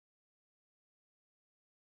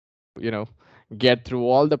you know, get through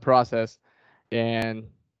all the process and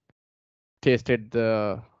tasted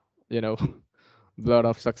the, you know, blood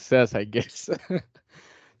of success, I guess.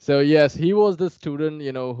 So yes, he was the student,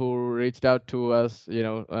 who reached out to us,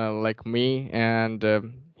 like me,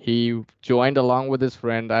 and he joined along with his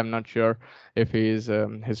friend. I'm not sure if his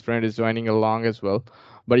friend is joining along as well,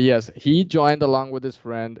 but yes, he joined along with his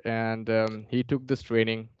friend, and he took this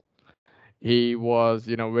training. He was,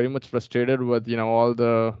 very much frustrated with, all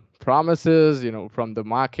the promises, from the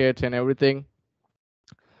market and everything.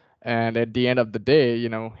 And at the end of the day,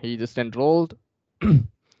 he just enrolled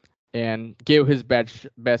and gave his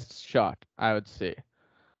best shot, I would say.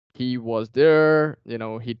 He was there,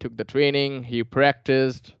 he took the training, he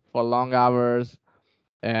practiced for long hours,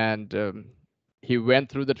 and he went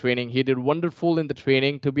through the training. He did wonderful in the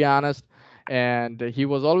training, to be honest. And he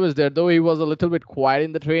was always there, though he was a little bit quiet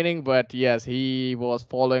in the training, but yes, he was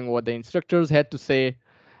following what the instructors had to say.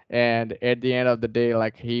 And at the end of the day,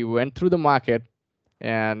 like, he went through the market,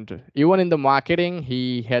 and even in the marketing,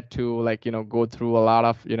 he had to, like, go through a lot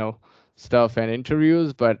of, stuff and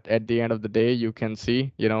interviews. But at the end of the day, you can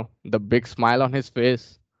see, the big smile on his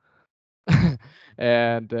face.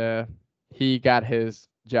 And he got his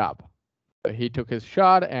job. He took his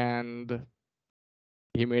shot and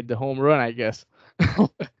he made the home run, I guess.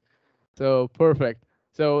 So perfect.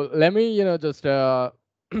 So let me, just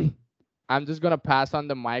I'm just gonna pass on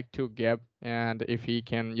the mic to Geb, and if he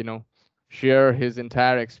can, share his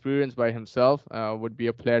entire experience by himself, would be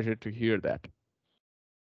a pleasure to hear that.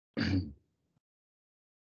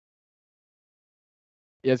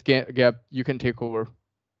 Yes, Geb, you can take over.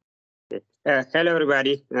 Hello,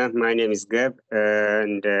 everybody. My name is Geb,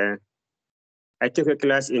 and I took a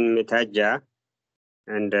class in Metaja,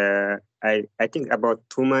 and I think about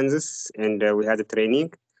 2 months, and we had a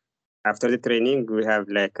training. After the training, we have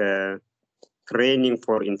like a training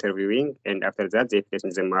for interviewing, and after that, they place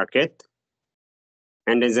in the market.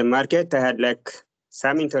 And in the market, I had like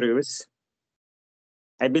some interviews.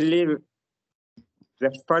 I believe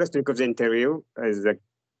the first week of the interview is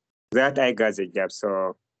that I got the job.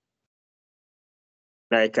 So,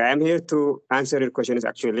 like, I'm here to answer your questions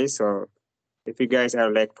actually. So, if you guys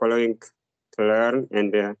are like following to learn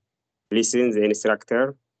and listen the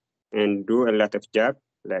instructor and do a lot of job,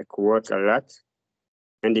 like work a lot,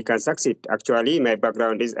 and you can succeed. Actually, my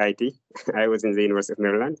background is IT. I was in the University of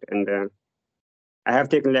Maryland, and I have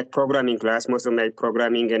taken like programming class, most of my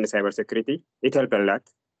programming and cybersecurity. It helped a lot.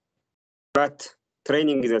 But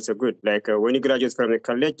training is also good. Like when you graduate from the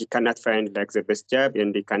college, you cannot find like the best job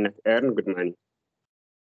and you cannot earn good money.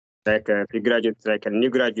 Like if you graduate, like a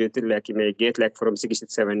new graduate, like you may get like from 60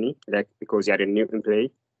 to 70, like because you are a new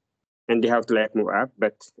employee and you have to like move up.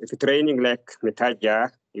 But if you're training like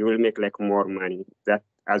Metaja, you will make like more money that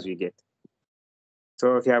as we get.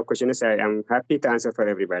 So if you have questions, I am happy to answer for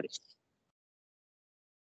everybody.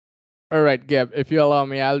 All right, Geb, if you allow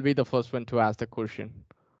me, I'll be the first one to ask the question.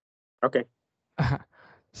 Okay.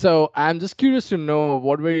 So I'm just curious to know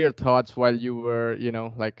what were your thoughts while you were,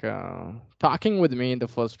 like talking with me in the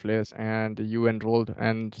first place, and you enrolled.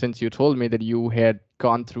 And since you told me that you had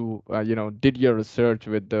gone through, did your research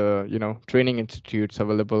with the, training institutes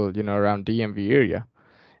available, around DMV area,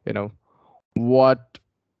 you know, what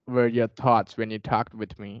were your thoughts when you talked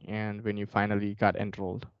with me and when you finally got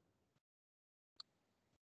enrolled?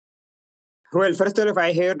 Well, first of all,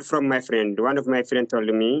 I heard from my friend. One of my friends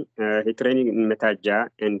told me he training in Metaja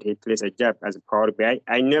and he plays a job as a Power BI.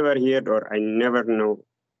 I never heard or I never know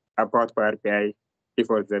about Power BI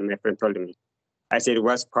before my friend told me. I said,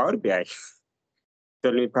 what's Power BI?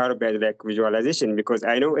 Told me Power BI is like visualization because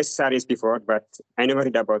I know SSRS before, but I never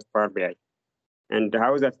heard about Power BI. And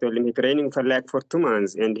how that told him he training for like for 2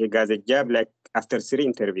 months and he got a job like after 3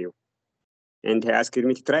 interview. And he asked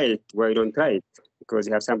me to try it. Why don't try it? Because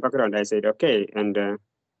you have some background. I said, okay. And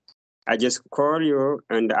I just call you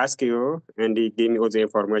and ask you, and he gave me all the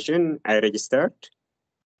information. I registered,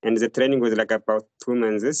 and the training was like about 2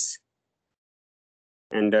 months.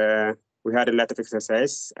 And we had a lot of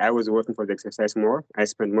exercise. I was working for the exercise more. I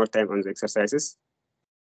spent more time on the exercises.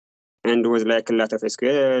 And it was like a lot of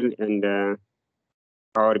SQL and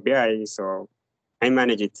Power BI. So I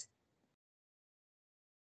managed it.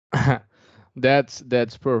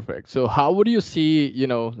 That's perfect. So how would you see,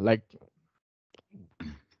 like,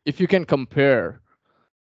 if you can compare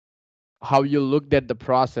how you looked at the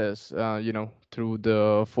process, through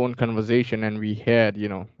the phone conversation, and we had,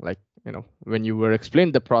 like, when you were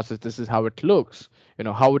explained the process, this is how it looks.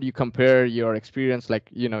 How would you compare your experience, like,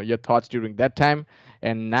 your thoughts during that time,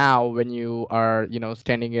 and now when you are,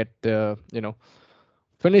 standing at the,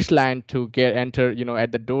 finish line to get enter,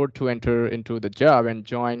 at the door to enter into the job and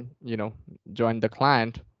join, join the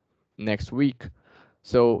client next week.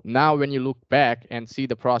 So now when you look back and see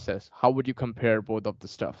the process, how would you compare both of the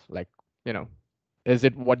stuff? Like, is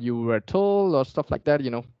it what you were told or stuff like that?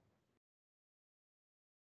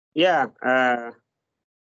 Yeah.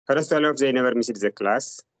 First of all, they never missed the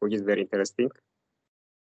class, which is very interesting.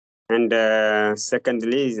 And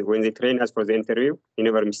secondly, when they train us for the interview, you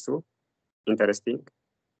never miss too. Interesting.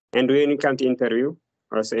 And when you come to interview,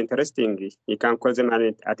 also interesting. You can call them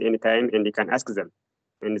at any time and you can ask them.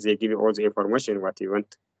 And they give you all the information what you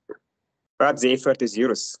want. But the effort is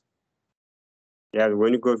yours. Yeah,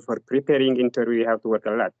 when you go for preparing interview, you have to work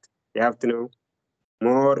a lot. You have to know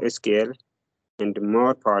more SQL and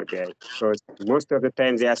more Power BI. Because most of the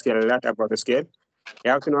time they ask you a lot about the SQL.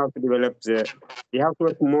 You have to know how to develop you have to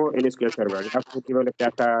work more in SQL Server. You have to develop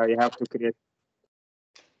data, you have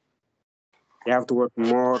to work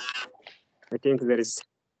more. I think there is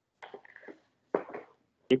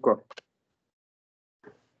equal.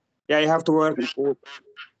 Yeah, you got to work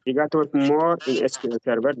more in SQL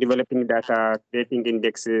Server, developing data, creating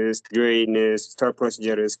indexes, joins, store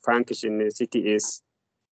procedures, functions, CTS.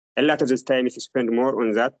 A lot of this time if you spend more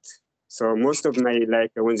on that. So most of my,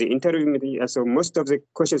 when they interview me, so most of the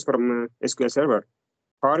questions from SQL Server,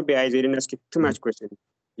 Power BI, they didn't ask you too much questions.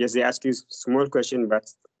 Yes, they ask you small question,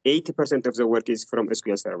 but 80% of the work is from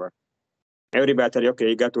SQL Server. Everybody tell you, okay,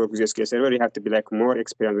 you got to work with SQL Server, you have to be more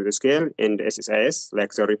experienced with the SQL and SSIS,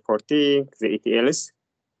 like the reporting, the ETLs.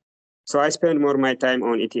 So I spend more my time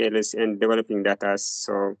on ETLs and developing data.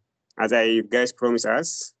 So as I guys promised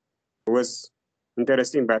us, it was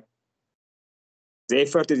interesting, but the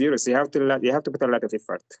effort is yours. You have to put a lot of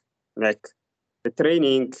effort. Like the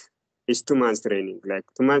training is 2 months training.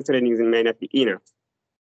 2 months training may not be enough.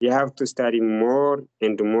 You have to study more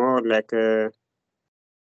and more,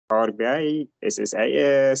 Power BI,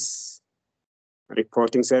 SSIS,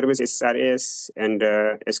 reporting service, SRS, and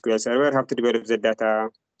SQL Server. Have to develop the data,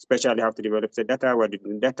 especially have to develop the data, what is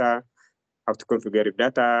the data, how to configure your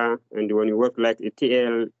data, and when you work like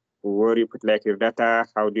ETL, where you put your data,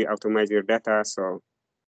 how do you automate your data. So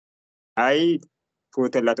I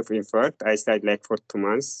put a lot of effort. I studied for 2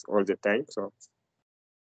 months all the time. So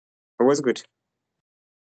it was good.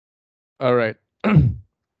 All right.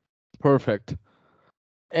 Perfect.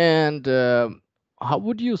 And how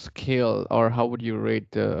would you scale or how would you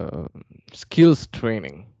rate the skills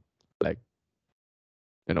training? Like,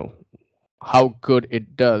 how good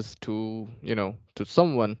it does to, to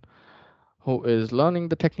someone who is learning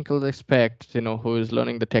the technical aspect, who is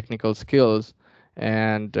learning the technical skills,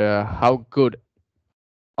 and how good,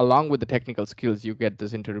 along with the technical skills, you get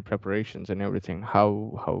this interview preparations and everything.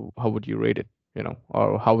 How would you rate it,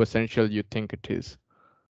 or how essential you think it is?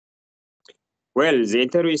 Well, the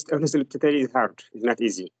interview is honestly totally hard. It's not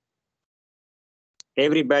easy.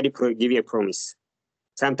 Everybody give you a promise.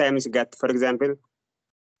 Sometimes you got, for example,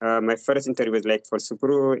 my first interview was for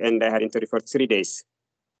Supru, and I had interview for 3 days.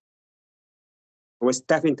 It was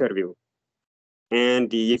tough interview.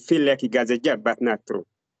 And you feel like you got the job, but not true.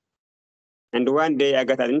 And one day I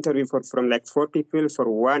got an interview from 4 people for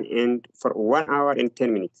 1 hour and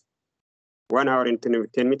 10 minutes. 1 hour and 10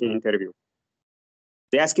 minute interview.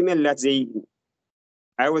 They asked me a lot.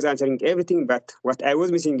 I was answering everything, but what I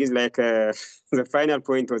was missing is the final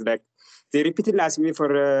point was they repeatedly asked me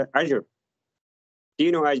for Azure. Do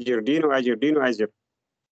you know Azure? Do you know Azure? Do you know Azure?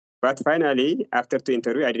 But finally, after 2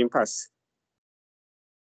 interviews, I didn't pass.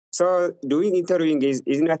 So doing interviewing is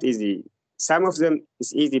not easy. Some of them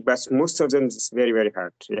is easy, but most of them is very, very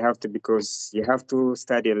hard. Because you have to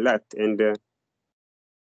study a lot. And the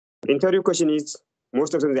interview question is,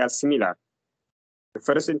 most of them, they are similar. The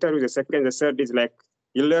first interview, the second, the third is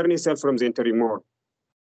you learn yourself from the interview more.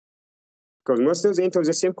 Because most of the interviews,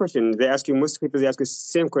 the same question. Most people, they ask you the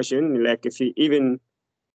same question. If you even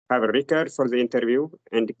have a record for the interview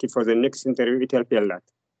and keep for the next interview, it helps you a lot.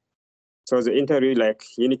 So the interview,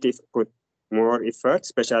 you need to put more effort,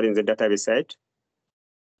 especially in the database side.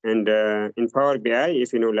 And in Power BI,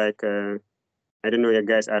 if you know, I don't know, you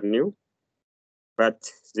guys are new,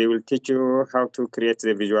 but they will teach you how to create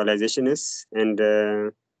the visualizations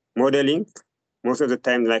and modeling. Most of the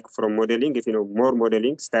time, from modeling, if you know more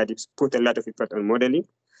modeling, put a lot of effort on modeling.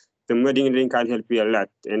 The modeling can help you a lot.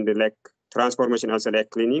 And transformation also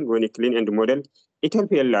cleaning. When you clean and model, it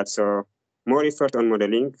helps you a lot. So more effort on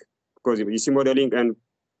modeling, because you see modeling and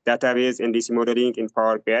database and you see modeling in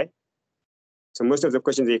Power BI. So most of the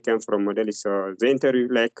questions, they come from modeling. So the interview,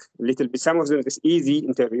 little bit, some of them is easy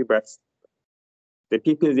interview, but the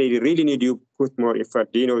people, they really need you put more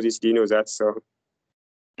effort. Do you know this? Do you know that? So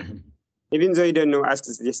Even though you don't know, ask,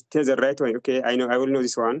 just tell the right way. Okay, I know, I will know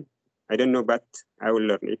this one. I don't know, but I will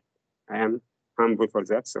learn it. I am humble for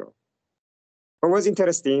that. So it was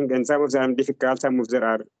interesting, and some of them difficult, some of them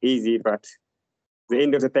are easy, but the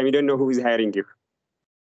end of the time, you don't know who is hiring you.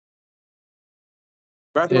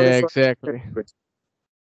 But moving Yeah, forward, exactly. good.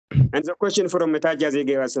 And the question from Metaja they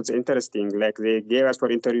gave us also interesting. Like they gave us for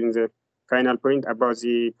interviewing the final point about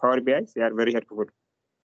the Power BI. They are very helpful.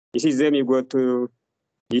 You see them, you go to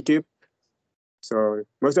YouTube. So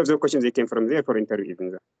most of the questions they came from there for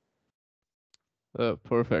interviewing them.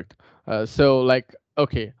 Perfect. So like,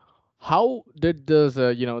 okay, how did this,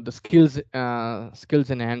 the skills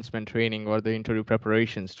enhancement training or the interview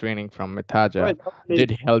preparations training from Well, Metaja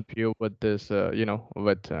did help you with this,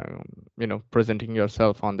 with, presenting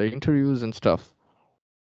yourself on the interviews and stuff?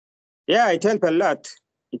 yeah, it helped a lot.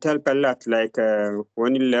 It helped a lot. Like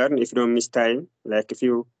when you learn, if you don't miss time, like if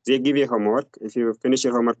you they give you homework, if you finish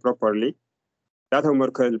your homework properly, that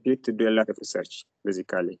homework will help you to do a lot of research,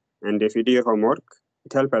 basically. And if you do your homework,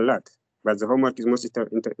 it helps a lot. But the homework is most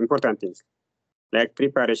important thing, like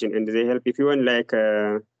preparation, and they help if you want like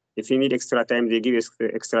if you need extra time, they give you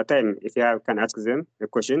extra time. If you can ask them a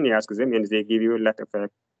question, you ask them, and they give you a lot of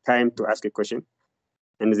time to ask a question,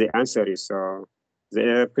 and they answer you. So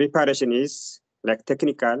the preparation is like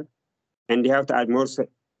technical, and you have to add more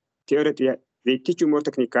theory. They teach you more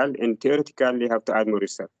technical, and theoretical, you have to add more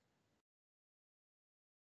research.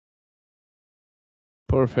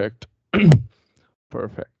 Perfect.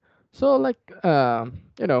 Perfect. So like,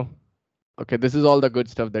 okay, this is all the good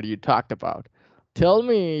stuff that you talked about. Tell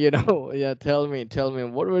me, yeah, tell me,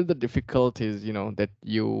 what were the difficulties, that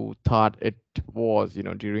you thought it was,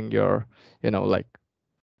 during your, like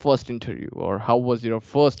first interview, or how was your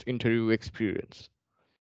first interview experience?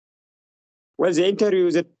 Well, the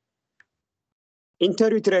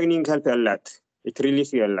interview training help a lot. It really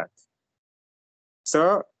feel a lot.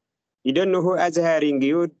 So you don't know who is hiring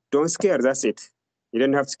you, don't scare. That's it. You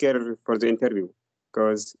don't have to scare for the interview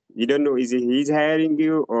because you don't know is he's hiring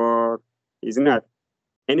you or he's not.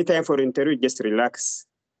 Anytime for interview, just relax.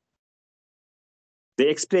 They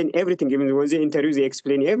explain everything. Even when they interview, they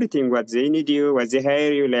explain everything, what they need you, what they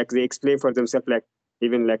hire you, like they explain for themselves, like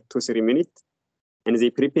even like 2-3 minutes. And they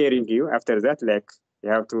preparing you after that, like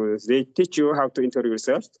they teach you how to interview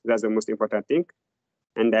yourself. That's the most important thing.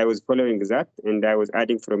 And I was following that, and I was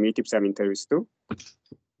adding from YouTube some interviews too.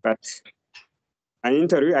 But an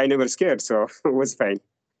interview, I never scared, so it was fine.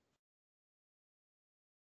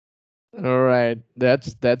 All right,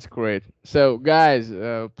 that's great. So guys,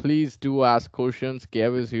 please do ask questions.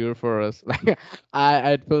 Gab is here for us. Like,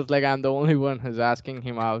 I it feels like I'm the only one who's asking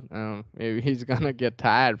him out. Maybe he's gonna get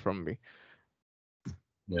tired from me.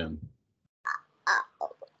 Yeah.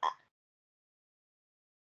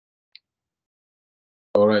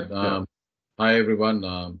 All right. Yeah. Hi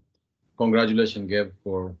everyone. Congratulations, Geb,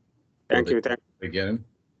 for Thank the you. Thank again.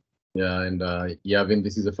 Yeah, and Yavin,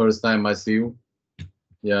 this is the first time I see you.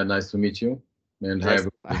 Yeah, nice to meet you. And hi Yes.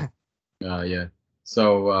 everybody. Yeah.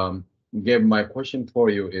 So, Geb, my question for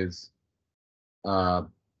you is, uh,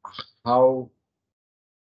 how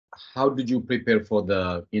how did you prepare for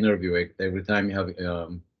the interview? Every time you have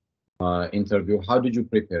interview, how did you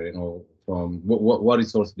prepare? From what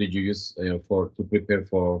resource did you use for to prepare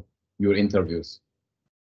for your interviews?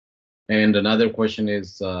 And another question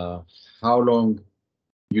is, how long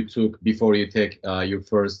you took before you take your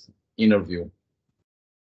first interview?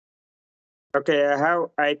 Okay.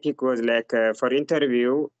 How I pick was like for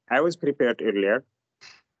interview, I was prepared earlier.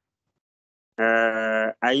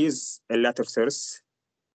 I use a lot of source.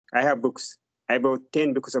 I have books. I bought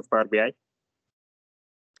 10 books of Power BI,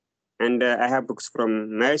 and I have books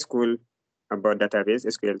from my school about database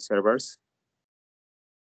SQL servers,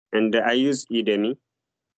 and I use Udemy,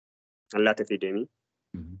 a lot of Udemy,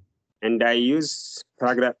 Mhm. and I use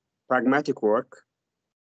pragmatic work.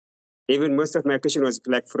 Even most of my question was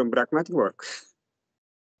like from pragmatic work.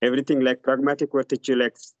 Everything like pragmatic work teach you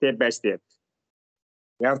like step by step.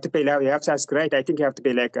 You have to pay now. You have to subscribe. I think you have to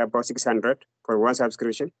pay like about 600 for one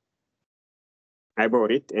subscription. I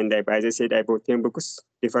bought it, and as I said, I bought 10 books,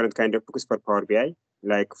 different kind of books for Power BI,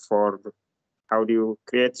 like for how do you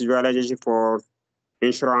create visualization for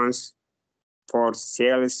insurance, for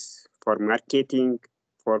sales, for marketing,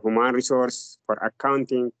 for human resource, for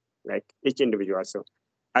accounting, like each individual. So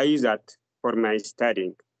I use that for my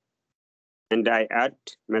studying, and I add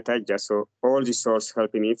Metaja. So all the source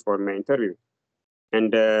helping me for my interview.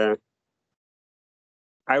 And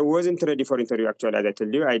I wasn't ready for interview actually, as I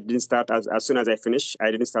told you. I didn't start as soon as I finished.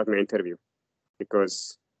 I didn't start my interview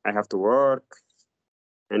because I have to work,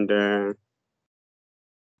 and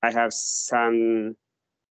I have some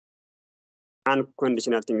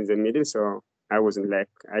unconditional thing in the middle. So I wasn't like,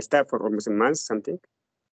 I started for almost a month, something.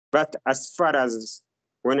 But as far as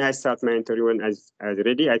when I start my interview, when I was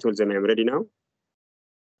ready, I told them I'm ready now.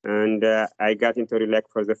 And I got interview like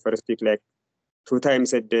for the first week, like 2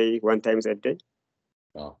 times a day, 1 times a day.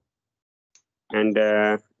 Wow. And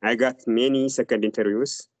I got many second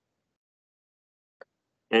interviews.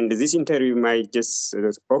 And this interview might just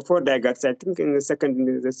offered. I got, I think, in the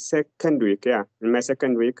second week. Yeah, in my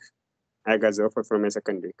second week, I got the offer from my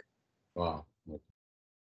second week. Wow.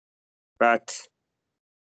 But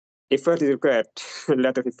effort is required, a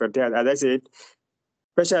lot of effort. Yeah, as I said,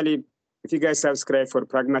 especially if you guys subscribe for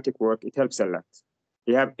pragmatic work, it helps a lot.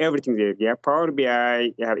 You have everything there. You have Power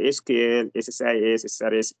BI, you have SQL, SSIS,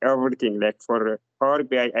 SRS, everything. Like for Power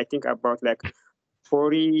BI, I think about like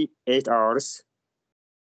 48 hours.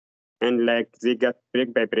 And like they got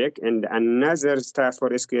break by break. And another stuff for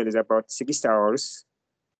SQL is about 60 hours.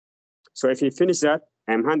 So if you finish that,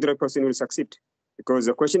 I'm 100% will succeed because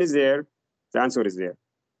the question is there, the answer is there.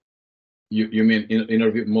 You mean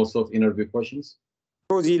interview, most of interview questions?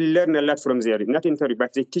 Because you learn a lot from there, not interview,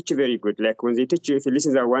 but they teach you very good. Like when they teach you, if you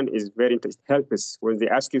listen to that one, is very interesting, helps. When they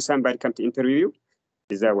ask you, somebody come to interview you,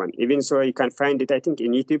 is that one. Even so, you can find it, I think,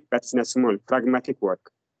 in YouTube, but it's not small, pragmatic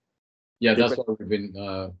work. Yeah, that's what we've been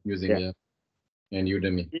using, yeah. And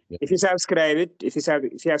Udemy. Yeah. If you subscribe it, if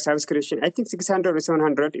you have subscription, I think 600 or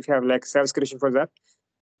 700, if you have like subscription for that,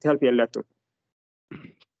 it help you a lot too.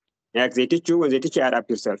 Like they teach you, when they teach you, add up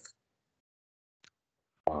yourself.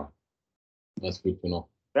 Wow. That's good to know.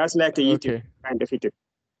 That's like a YouTube Okay. kind of YouTube.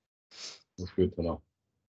 That's good to know.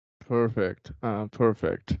 Perfect.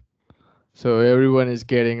 Perfect. So everyone is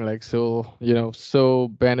getting like so, so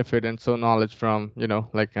benefit and so knowledge from,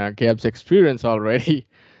 like Geb's experience already.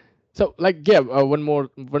 So like Geb, one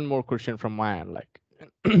more question from my end. Like,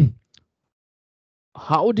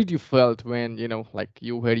 how did you felt when, like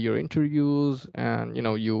you had your interviews and,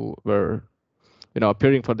 you were,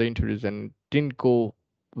 appearing for the interviews and didn't go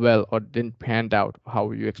well or didn't pan out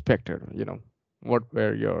how you expected, what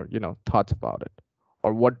were your, thoughts about it?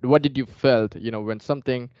 Or what did you felt, when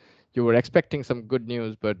something you were expecting some good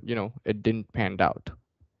news, but, it didn't pan out?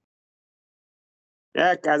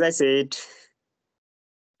 Yeah, as I said,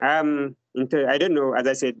 I don't know, as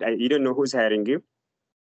I said, you don't know who's hiring you.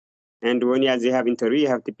 And when they have interview, you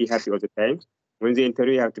have to be happy all the time. When they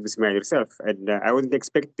interview, you have to be smile yourself. And I wouldn't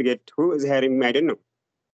expect to get who is hiring me, I don't know.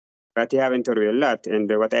 But you have interview a lot. And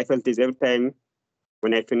what I felt is every time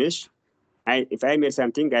when I finish, if I made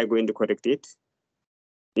something, I go in to correct it.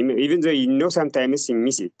 Even though sometimes you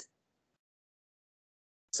miss it.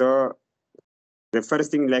 So the first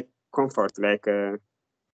thing, like comfort, like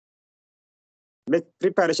but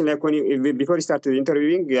preparation, like before you start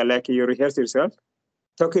interviewing, you rehearse yourself,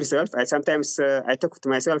 talk yourself. I sometimes I talk to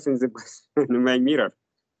myself in my mirror.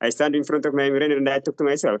 I stand in front of my mirror and I talk to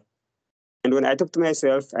myself. And when I talk to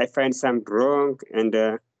myself, I find some wrong, and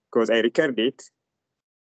because I record it,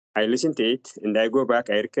 I listen to it, and I go back,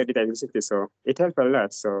 I record it, I listen to it. So it helps a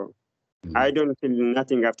lot. So I don't feel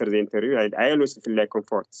nothing after the interview. I always feel like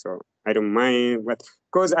comfort. So I don't mind what,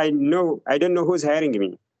 because I don't know who's hiring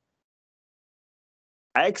me.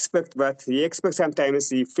 I expect, but you expect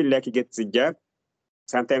sometimes you feel like you get the job,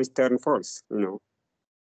 sometimes turn false,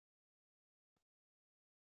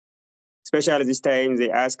 Especially this time they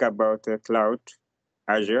ask about cloud,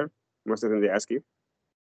 Azure. Most of them they ask you.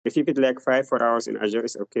 If you put like 4 hours in Azure,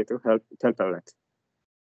 it's okay to help a lot.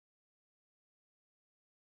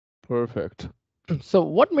 Perfect. So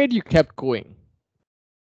what made you kept going?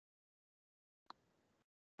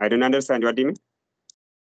 I don't understand. What do you mean?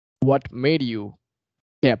 What made you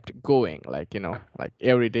kept going? Like, like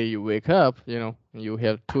every day you wake up, you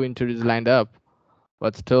have 2 interviews lined up,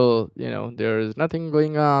 but still, there is nothing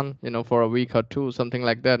going on, for a week or two, something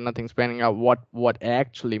like that, nothing's panning out. What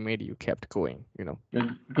actually made you kept going,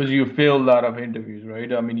 Because you failed a lot of interviews,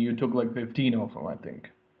 right? I mean, you took like 15 of them, I think,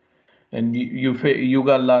 and you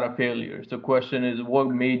got a lot of failures. The question is, what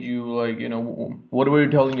made you like, what were you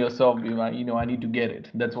telling yourself? I need to get it.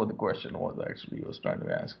 That's what the question was actually. I was trying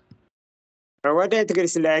to ask. What I think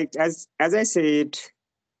is like, as I said,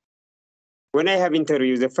 when I have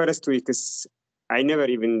interviews, the first week is I never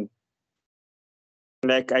even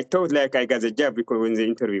like I thought like I got the job because when they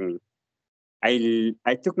interview me,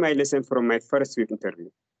 I took my lesson from my first week interview.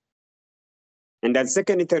 And that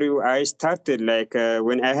second interview, I started like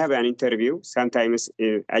when I have an interview, sometimes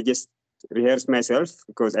I just rehearse myself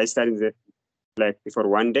because I started like before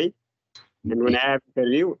one day. And when I have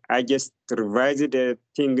interview, I just revise the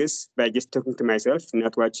things by just talking to myself,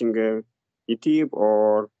 not watching YouTube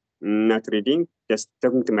or not reading, just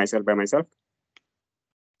talking to myself by myself.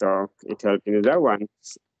 So it helped me with that one.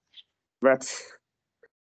 But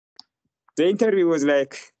the interview was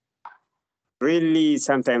like really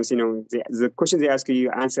sometimes, the questions they ask you, you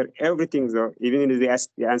answer everything though, even if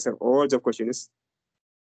they answer all the questions.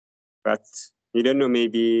 But you don't know,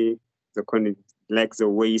 maybe like the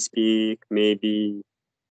way you speak, maybe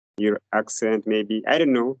your accent, maybe, I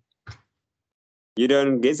don't know. You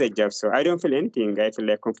don't get the job. So I don't feel anything. I feel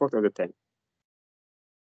like comfort all the time.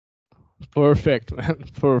 Perfect, man.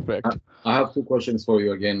 Perfect. I have two questions for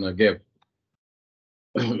you again, Geb.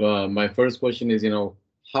 My first question is,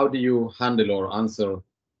 how do you handle or answer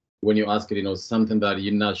when you ask it, something that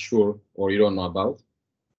you're not sure or you don't know about?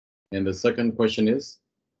 And the second question is,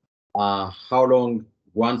 how long,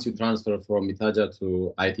 once you transfer from Mitaja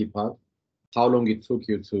to IT path, how long it took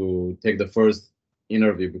you to take the first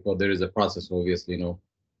interview? Because there is a process, obviously,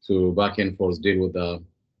 to back and forth deal with the,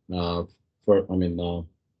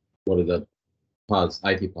 what is that? Paths,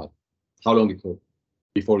 IT path. How long it took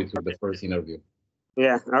before you took the first interview?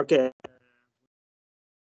 Yeah, okay.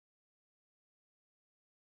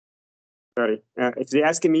 Sorry. If they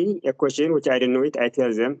ask me a question which I don't know it, I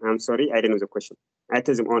tell them, I'm sorry, I don't know the question. I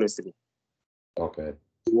tell them honestly. Okay.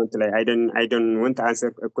 I don't want to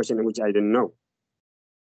answer a question which I don't know.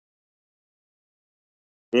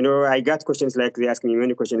 I got questions like they ask me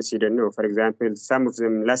many questions you don't know. For example, some of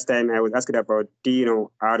them last time I was asked about, do you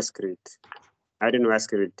know R script? I don't know R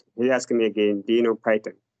script. He asked me again, do you know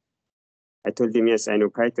Python? I told him, yes, I know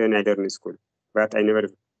Python. I learned in school, but I never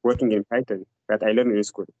working in Python, but I learned in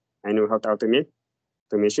school. I know how to automate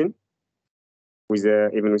automation with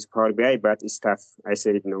even with Power BI, but it's tough. I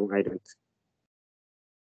said, no, I don't.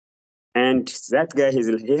 And that guy,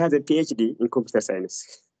 he has a PhD in computer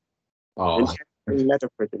science. Oh. And a lot of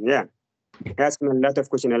questions, yeah. He asked me a lot of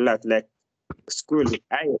questions, a lot, like school.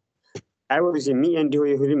 I was in me and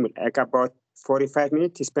him like about 45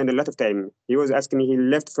 minutes. He spent a lot of time. He was asking me, he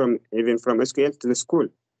left from SQL to the school.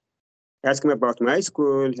 He asked me about my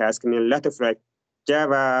school. He asked me a lot of like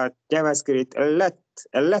Java, JavaScript,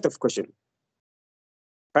 a lot of questions.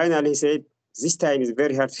 Finally, he said, this time is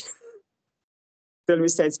very hard. Tell me,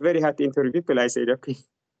 it's very hard to interview people. I said, okay.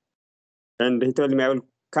 And he told me, I will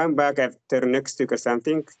come back after next week or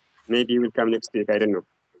something. Maybe he will come next week. I don't know.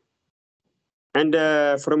 And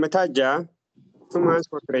from Metaja, 2 months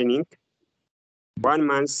for training, 1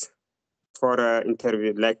 month for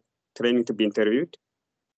interview, like training to be interviewed.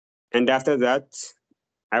 And after that,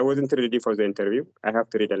 I wasn't ready for the interview. I have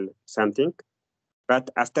to read something. But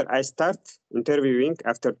after I start interviewing,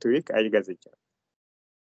 after 2 weeks, I got the job.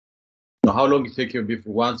 So how long it took you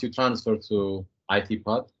before, once you transfer to IT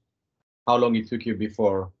path, how long it took you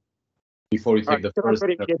before you take the first?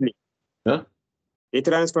 Immediately. Huh? It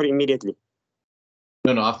transfer immediately.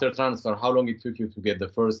 No, after transfer, how long it took you to get the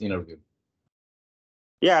first interview?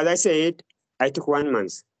 Yeah, as I said, I took 1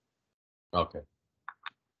 month. Okay.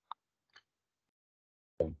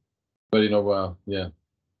 But yeah.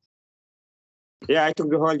 Yeah, I took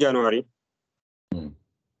the whole January.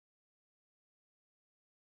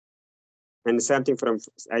 And something from,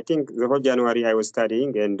 I think the whole January I was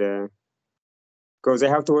studying, and because I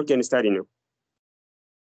have to work and study now.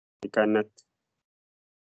 I cannot.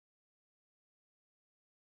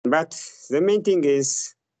 But the main thing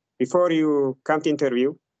is, before you come to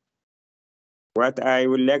interview, what I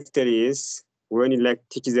would like to tell you is, when you like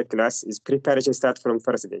teach the class, is preparation start from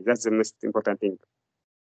first day. That's the most important thing.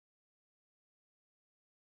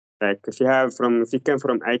 Like if you come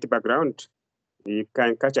from IT background, you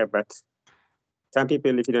can catch up, but some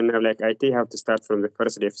people, if you don't have like IT, have to start from the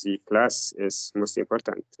first day of the class is most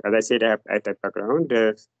important. As I said, I have IT background,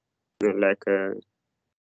 it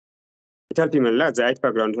helped me a lot. The IT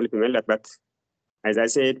background helped me a lot, but as I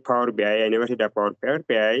said, Power BI, I never heard about Power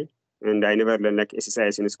BI, and I never learned like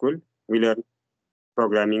SSIS in school. We learned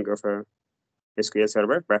programming of a SQL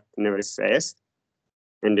server, but never SSIS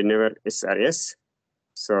and never SRS.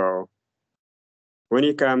 So when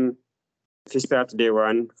you come, if you start day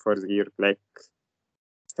one for the year, like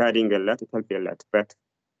studying a lot, it helps you a lot. But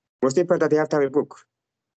most important, you have to have a book.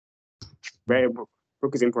 Buy a book.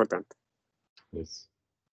 Book is important. Yes.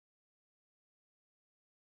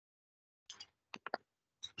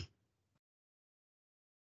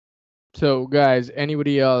 So guys,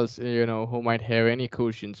 anybody else, who might have any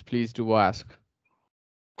questions, please do ask.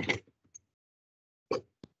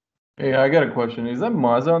 Hey, I got a question. Is that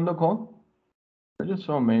Maza on the call? I just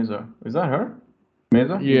saw Meza. Is that her?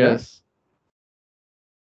 Meza? Yes.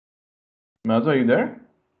 Maza, are you there?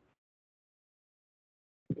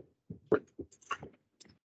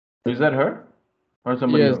 Is that her? Or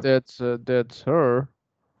somebody Yes, else? that's her.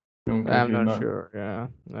 Okay, I'm she's not not. sure.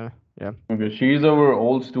 Yeah. Okay, she's our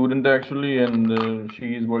old student actually, and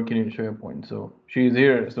she's working in SharePoint. So she's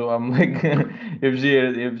here. So I'm like, if she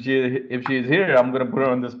is here, I'm gonna put her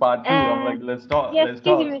on the spot too. I'm like, let's talk. Yes, Let's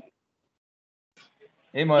excuse talk. me.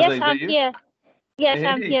 Hey, Maza, Yes, is that I'm you? here. Yes,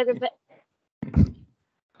 I'm Hey. here.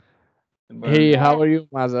 Hey, how Yeah. are you,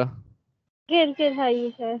 Maza? Good, good. How are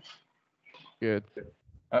you, sir? Good.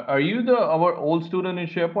 Are you our old student in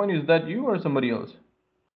SharePoint? Is that you or somebody else?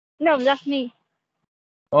 No, that's me.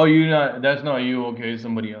 Oh, you not? That's not you. Okay,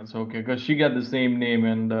 somebody else. Okay, because she got the same name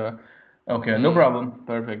and. Okay, no problem.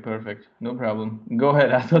 Perfect, perfect. No problem. Go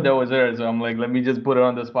ahead. I thought that was her, so I'm like, let me just put her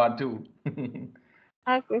on the spot too.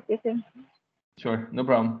 Okay. Sure, no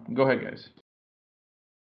problem. Go ahead, guys.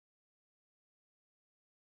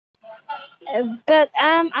 But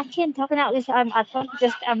I can't talk now. This I thought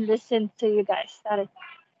just listen to you guys. Sorry.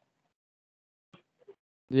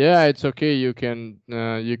 Yeah, it's okay. You can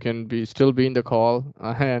still be in the call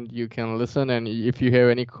and you can listen. And if you have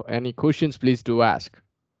any questions, please do ask.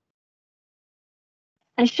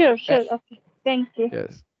 Sure. Okay. Thank you.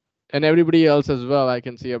 Yes. And everybody else as well. I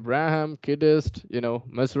can see Abraham, Kidist,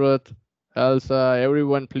 Masrat, Elsa,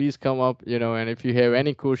 everyone, please come up, and if you have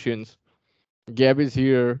any questions, Gab is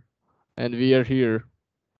here and we are here.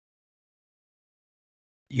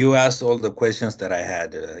 You asked all the questions that I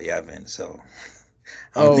had, Yavin. So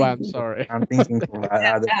I'm sorry. I'm thinking of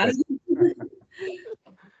other questions.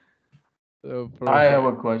 So I have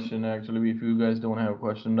perfect. a question actually. If you guys don't have a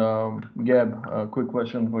question, Gab, a quick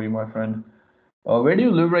question for you, my friend. Where do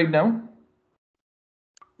you live right now?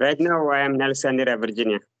 Right now, I am in Alexandria,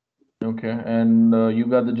 Virginia. Okay, and you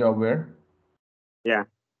got the job where? Yeah.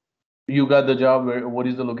 You got the job where? What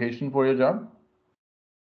is the location for your job?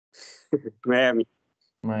 Miami.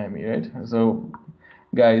 Miami, right? So,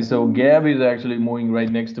 guys, so Gab is actually moving right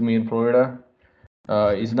next to me in Florida.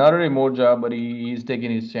 It's not a remote job, but he's taking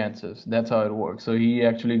his chances. That's how it works. So he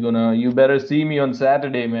actually gonna. You better see me on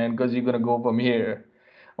Saturday, man, because you're gonna go from here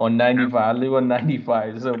on 95. I live on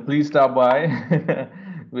 95, so please stop by.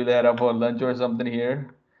 We'll head up for lunch or something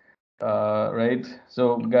here. Right?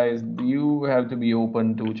 So, guys, you have to be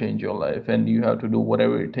open to change your life, and you have to do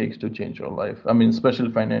whatever it takes to change your life. I mean,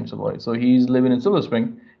 especially financial life. So he's living in Silver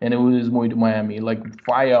Spring, and he is moving to Miami, like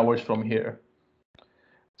 5 hours from here.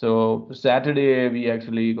 So Saturday we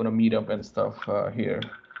actually gonna meet up and stuff here.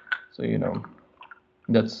 So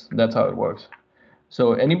that's how it works.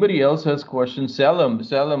 So anybody else has questions?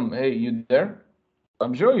 Salam, hey, you there?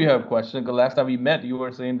 I'm sure you have questions. Because last time we met, you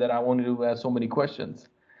were saying that I wanted to ask so many questions.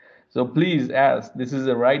 So please ask. This is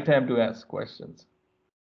the right time to ask questions.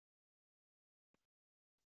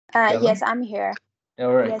 Yes, I'm here.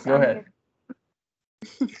 All right, Yes, go I'm ahead.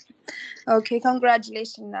 here. Okay,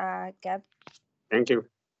 congratulations, Gab. Thank you.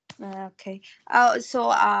 Okay.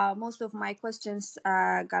 So most of my questions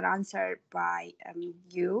got answered by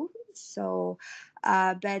you. So,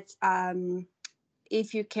 but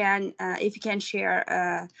if you can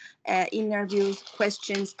share interview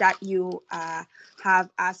questions that you have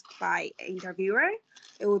asked by interviewer,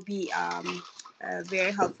 it would be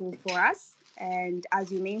very helpful for us. And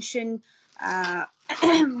as you mentioned,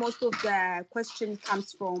 most of the questions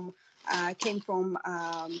came from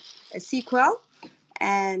SQL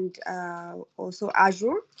and also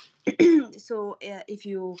Azure. So if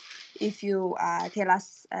you tell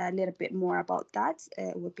us a little bit more about that,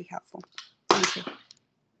 it would be helpful. Thank you.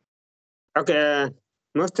 Okay.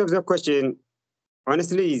 Most of the question,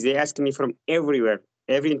 honestly, they ask me from everywhere.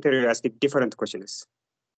 Every interview ask different questions.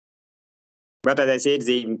 But as I said,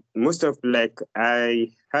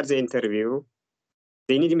 I had the interview,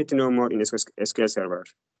 they need me to know more in SQL Server.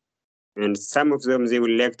 And some of them, they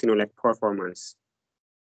would like to know like performance.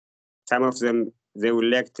 Some of them, they would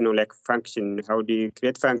like to know like function. How do you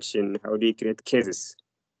create function? How do you create cases?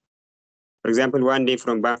 For example, one day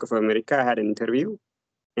from Bank of America, I had an interview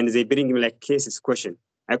and they bring me like cases question.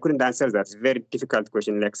 I couldn't answer that. It's very difficult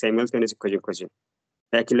question, like simultaneous question.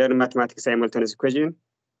 Like learn mathematics simultaneous question.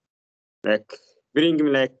 Like bring me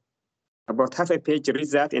like about half a page, read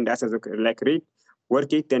that and answer like read,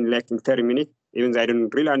 work it and like in 30 minutes. Even though I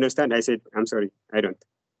don't really understand, I said, I'm sorry, I don't.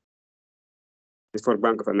 It's for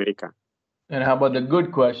Bank of America. And how about the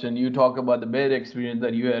good question? You talk about the bad experience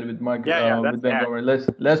that you had with Bank with Bank of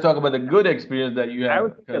America. Let's talk about the good experience that you had. I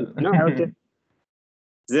would tell.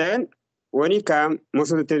 Then when you come,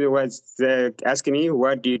 most of the time was asking me,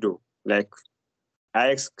 what do you do? Like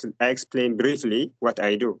I explain briefly what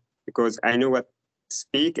I do because I know what to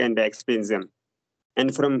speak and I explain them.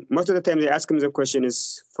 And from most of the time they ask me the question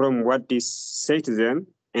is from what they say to them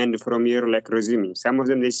and from your like resume. Some of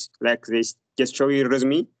them they just show you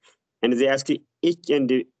resume and they ask you each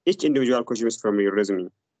individual question is from your resume.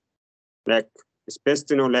 Like it's best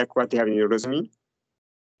to know like what you have in your resume.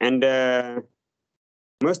 And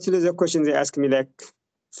mostly the questions they ask me like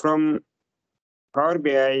from Power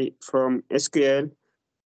BI, from SQL,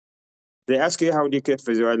 they ask you how do you create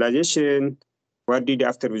visualization, what did you do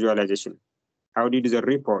after visualization, how did you do the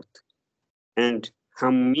report, and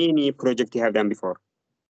how many projects you have done before,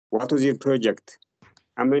 what was your project,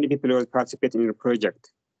 how many people will participate in your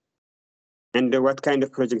project, and what kind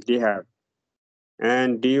of project do you have,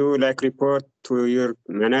 and do you like report to your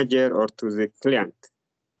manager or to the client?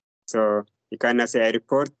 So you cannot say I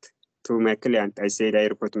report to my client, I said I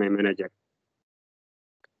report to my manager.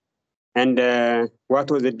 And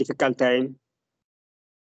what was the difficult time?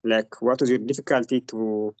 Like, what was your difficulty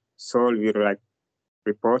to solve your like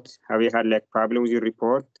report? Have you had like problems with your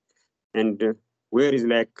report? And where is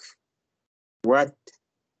like what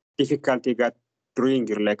difficulty got during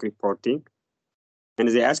your like reporting? And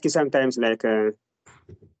they ask you sometimes like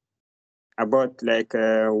about like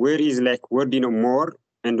where is like where do you know more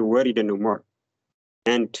and where you don't know more,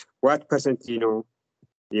 and what percent you know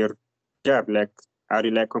your job. Like, are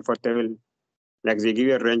you like comfortable? Like they give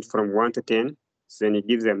you a range from 1 to 10. So then you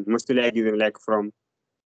give them, mostly I give them like from,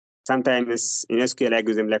 sometimes in SQL I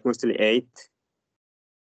give them like mostly 8.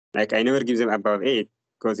 Like I never give them above 8,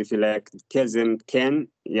 because if you like tell them 10,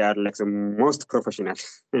 you are like the most professional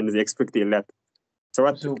and they expect a lot. So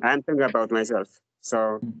what I'm thinking about myself.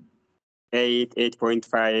 So 8,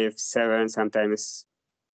 8.5, 7, sometimes,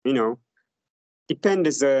 you know,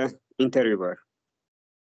 depends the interviewer.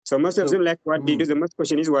 So most of them like what they do. The most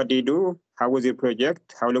question is what they do, how was your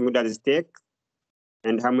project, how long does it take,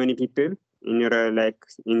 and how many people in your like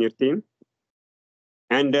in your team.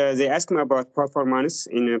 And they ask me about performance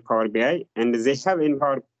in Power BI, and they have in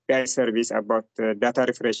Power BI service about data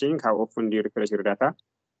refreshing. How often do you refresh your data,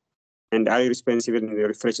 and are you responsible in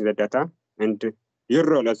refreshing the data? And your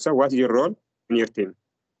role also. What is your role in your team?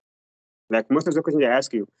 Like most of the questions they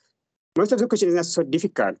ask you, most of the questions is not so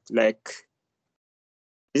difficult. Like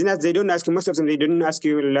it's not, they don't ask you, most of them, they don't ask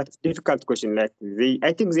you a lot of difficult questions. Like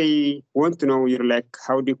I think they want to know you're like,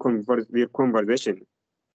 how do you convert your conversation?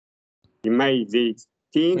 They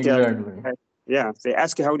think, Exactly. yeah, they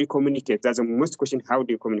ask you how do you communicate. That's the most question, how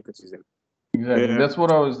do you communicate with them? Exactly. That's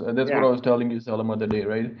what I was telling you, Salam, other day,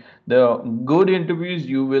 right? The good interviews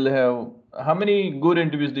you will have. How many good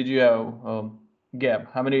interviews did you have, Gab?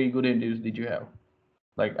 How many good interviews did you have?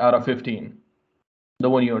 Like out of 15, the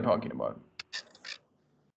one you were talking about.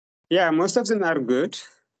 Yeah, most of them are good.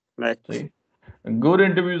 Like, see, good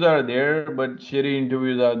interviews are there, but shitty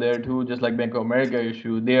interviews are there too. Just like Bank of America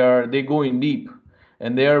issue, they go in deep,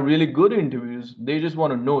 and they are really good interviews. They just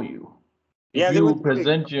want to know you. If you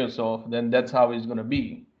present yourself, then that's how it's gonna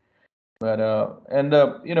be. But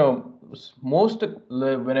you know, most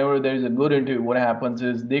whenever there is a good interview, what happens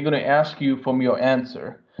is they're gonna ask you from your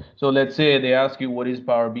answer. So let's say they ask you what is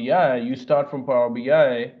Power BI. You start from Power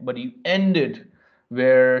BI, but you end it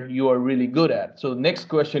where you are really good at. So the next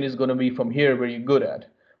question is gonna be from here where you're good at.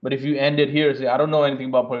 But if you end it here, say I don't know anything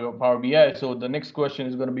about Power BI, so the next question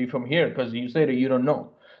is gonna be from here because you say that you don't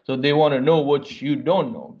know. So they want to know what you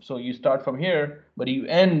don't know. So you start from here, but you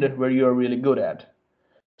end where you are really good at.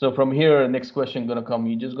 So from here, next question gonna come.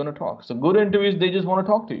 You're just gonna talk. So good interviews, they just want to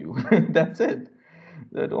talk to you. That's it.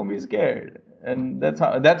 Don't be scared. And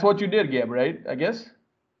that's what you did, Gab, right? I guess.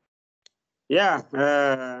 Yeah.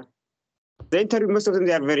 The interview, most of them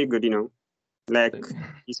they are very good. You know, like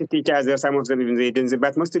you see teachers, there some of them even they didn't.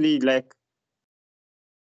 But mostly like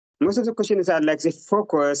most of the questions are like they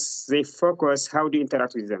focus how do you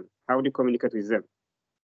interact with them, how do you communicate with them.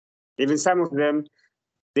 Even some of them,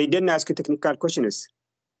 they didn't ask you technical questions.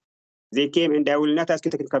 They came and I will not ask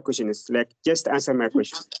you technical questions, like just answer my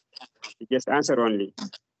question. Just answer only.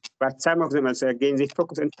 But some of them also, again, they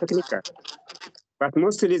focus on technical. But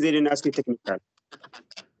mostly they didn't ask you technical.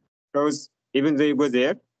 Because even though you go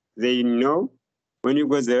there, they know when you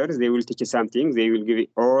go there, they will teach you something. They will give you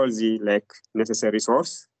all the like necessary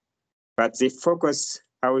resource. But they focus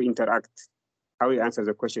how you interact, how you answer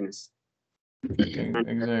the questions.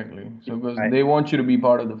 Exactly. So because they want you to be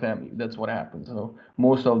part of the family. That's what happens. So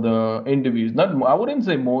most of the interviews, I wouldn't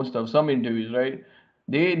say most of, some interviews, right?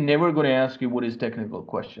 They never going to ask you what is technical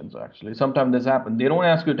questions. Actually, sometimes this happens. They don't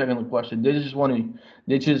ask you a technical question. They just want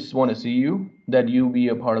to see you, that you be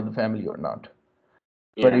a part of the family or not.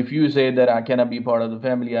 Yeah. But if you say that I cannot be part of the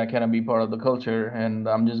family, I cannot be part of the culture, and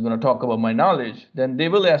I'm just going to talk about my knowledge, then they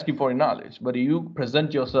will ask you for your knowledge. But you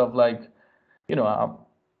present yourself like, you know,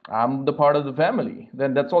 I'm the part of the family,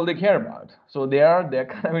 then that's all they care about. So they're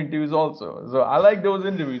kind of interviews also. So I like those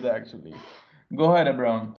interviews actually. Go ahead,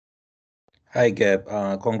 Abraham. Hi, Geb.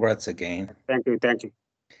 Congrats again. Thank you.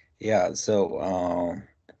 Yeah, so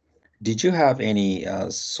did you have any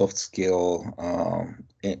soft skill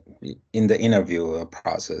in the interview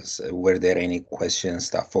process? Were there any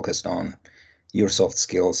questions that focused on your soft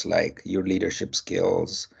skills, like your leadership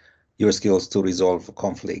skills, your skills to resolve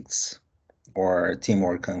conflicts, or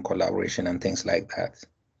teamwork and collaboration and things like that?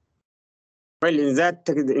 Well,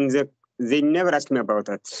 they never ask me about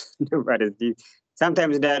that. Nobody.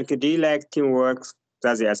 Sometimes they ask, do you like teamwork?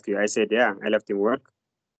 That's they ask you. I said, yeah, I love teamwork.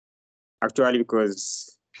 Actually,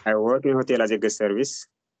 because I work in a hotel as a guest service,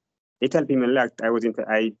 it helped me a lot.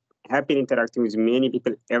 I have been interacting with many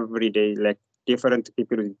people every day, like different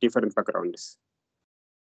people with different backgrounds.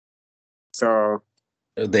 So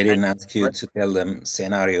they didn't ask you to tell them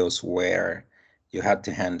scenarios where you had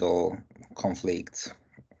to handle conflict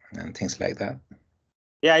and things like that?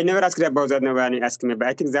 Yeah, I never asked about that. Nobody asked me, but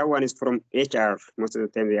I think that one is from HR. Most of the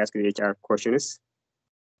time they ask the HR questions.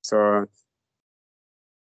 So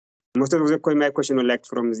most of my question were like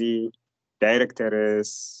from the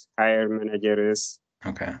directors, higher managers.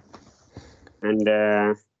 Okay.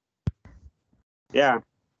 And yeah,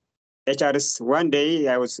 HRs, one day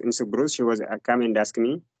I was in Subrus, she was come and ask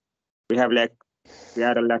me, we had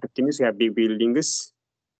a lot of teams, we have big buildings,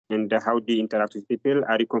 and how do you interact with people?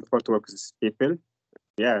 Are you comfortable with people?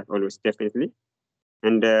 Yeah, always, definitely.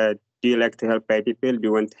 And do you like to help by people? Do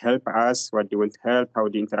you want to help us? What do you want to help? How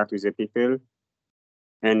do you interact with the people?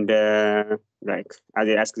 And like,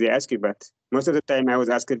 they ask you, but most of the time I was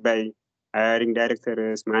asked by hiring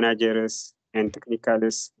directors, managers, and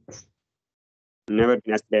technicals. Never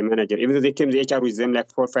been asked by a manager. Even though they came to the HR with them,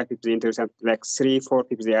 like 4 or 5 people, they interview, like 3, 4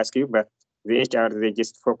 people they ask you, but the HR, they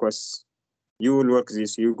just focus, you will work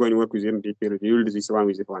this, you go and work with them people, you will do this one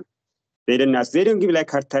with this one. They don't ask, they don't give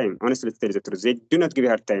like hard time, honestly, to tell you the truth. They do not give you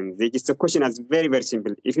hard time. They just, the question is very, very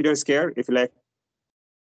simple. If you don't scare, if you like,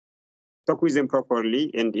 talk with them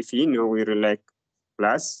properly, and if you know we're like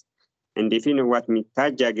class, and if you know what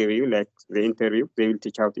Mitaja gave you, like the interview, they will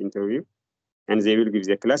teach how to interview, and they will give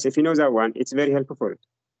the class. If you know that one, it's very helpful.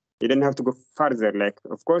 You don't have to go further. Like,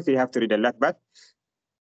 of course, you have to read a lot, but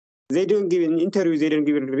they don't give in interviews. They don't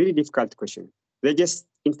give a really difficult question. They just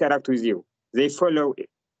interact with you. They follow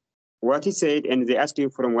what he said, and they ask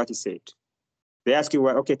you from what he said. They ask you,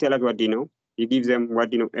 okay, tell us what do you know. You give them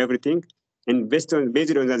what do you know, everything, and based on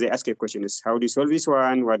that, they ask you questions. How do you solve this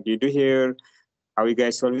one? What do you do here? How you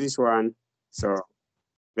guys solve this one? So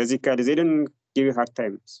basically, they don't give you hard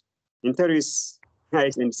times. Interviews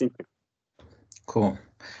nice and simple. Cool.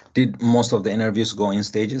 Did most of the interviews go in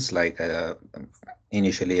stages, like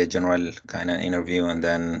initially a general kind of interview, and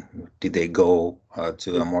then did they go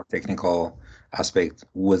to a more technical aspect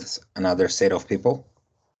with another set of people?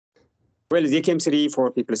 Well, they came 3,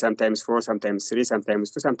 4 people, sometimes 4, sometimes 3, sometimes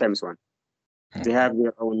 2, sometimes 1. They have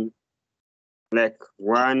their own, like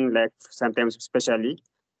one, like sometimes especially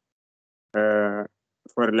for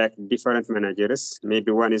like different managers.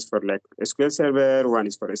 Maybe one is for like SQL Server, one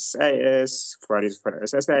is for SIS, one is for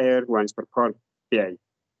SSIR, one is for Power BI.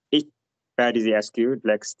 Each body they ask you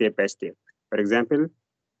like step by step. For example,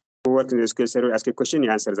 who works in the SQL Server, ask a question, he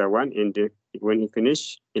answers that one, and when he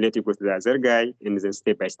finish, he let you go to the other guy, and then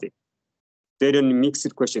step by step. They don't mix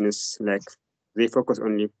it questions, like they focus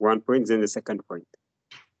only one point, then the second point.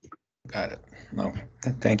 Got it. No,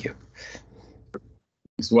 thank you.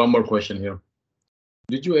 There's one more question here.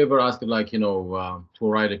 Did you ever ask, like, to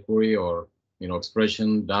write a query or,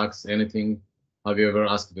 expression, DAX, anything? Have you ever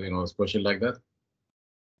asked, a question like that?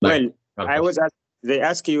 Well, I was asked, they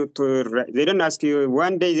ask you to, they don't ask you,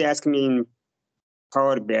 one day they asked me in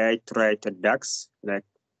Power BI to write a DAX, like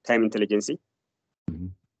time intelligence. Mm-hmm.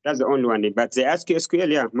 That's the only one. But they ask you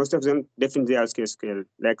SQL, yeah. Most of them definitely ask you SQL.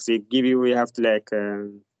 Like they give you have to like,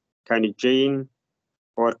 can you join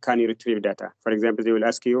or can you retrieve data? For example, they will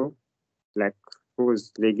ask you like,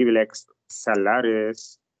 they give you like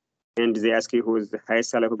salaries, and they ask you who's the high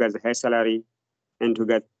salary, who got the high salary, and who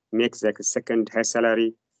makes like a second high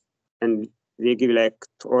salary. And they give like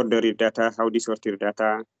to order your data, how do you sort your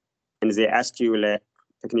data, and they ask you like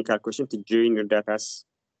technical question to join your data.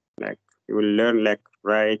 Like you will learn like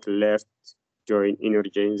right, left, join, inner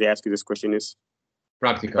join. They ask you this question is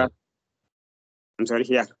practical. I'm sorry,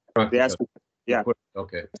 yeah. Practical. They ask you, yeah.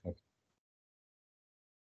 Okay.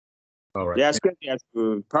 All right. They ask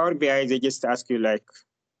you Power BI, they just ask you like,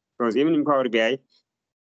 because even in Power BI,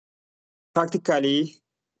 practically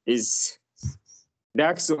is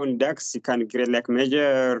DAX on DAX, you can create like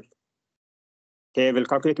measure table,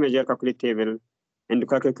 calculate measure, calculate table, and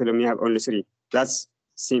calculate column, you have only 3. That's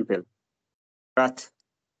simple. But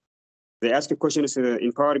they ask you questions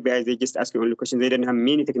in Power BI, they just ask you only questions. They don't have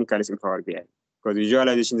many technicalities in Power BI. Because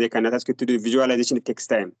visualization, they cannot ask you to do visualization, it takes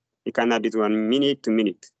time. You can add this one minute to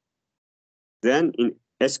minute. Then in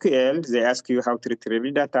SQL, they ask you how to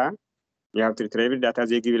retrieve data. You have to retrieve data.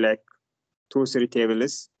 They give you like 2-3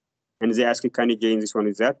 tables, and they ask you, can you join this one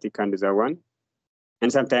with that? You can do that one.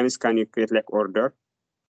 And sometimes can you create like order?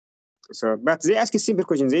 So, but they ask you simple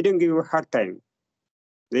questions. They don't give you a hard time.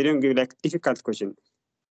 They don't give like difficult questions.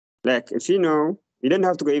 Like if you know, you don't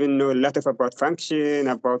have to even know a lot of about function,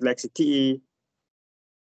 about like CTE,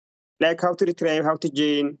 like how to retrieve, how to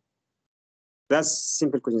join. That's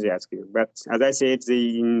simple questions they ask you. But as I said,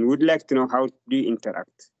 they would like to know how do you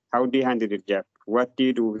interact? How do you handle your job? What do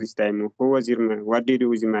you do this time? What do you do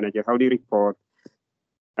with your manager? How do you report?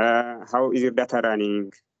 How is your data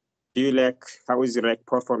running? Do you like, how is your like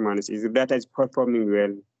performance? Is your data is performing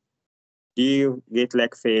well? Do you get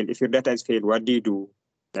like failed? If your data is failed, what do you do?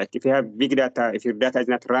 Like if you have big data, if your data is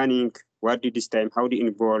not running, what do you this time? How do you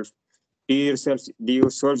involve? Do you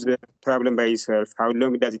solve the problem by yourself? How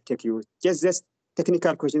long does it take you? Just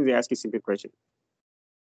technical questions. They ask you simple questions.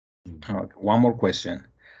 One more question.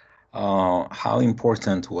 How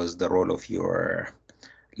important was the role of your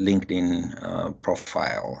LinkedIn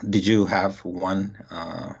profile? Did you have one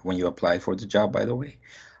when you applied for the job, by the way?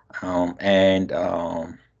 How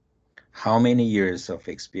many years of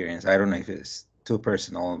experience? I don't know if it's too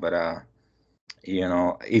personal, but you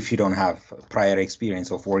know, if you don't have prior experience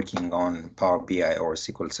of working on Power BI or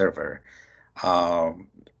SQL Server,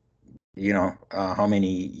 you know, how many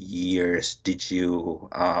years did you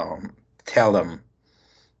tell them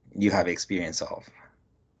you have experience of?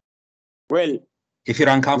 Well, if you're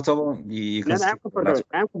uncomfortable, you can. No, I'm comfortable.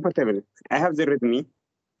 I'm comfortable. I have the resume.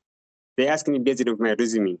 They asked me based on my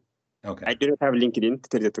resume. Okay. I do not have LinkedIn, to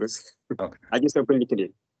tell the truth. Okay. I just open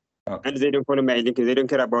LinkedIn. Okay. And they don't follow my LinkedIn. They don't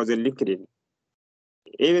care about the LinkedIn.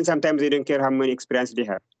 Even sometimes they don't care how many experience they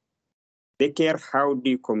have. They care how do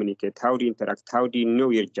you communicate, how do you interact, how do you know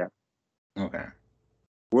your job. Okay.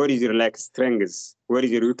 What is your like strengths? What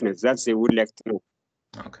is your weakness? That's they would like to know.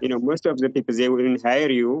 Okay. You know, most of the people they will hire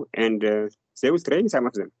you and they will train some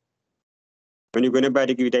of them. When you're gonna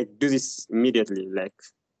give you like do this immediately, like,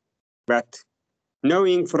 but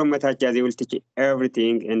knowing from Matacha, they will teach you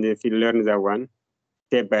everything, and if you learn that one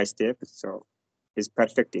step by step, so it's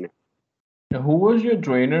perfect enough. Who was your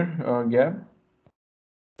trainer, Gab?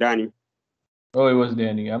 Danny. Oh, it was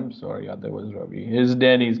Danny. I'm sorry, yeah, that was Ravi. It's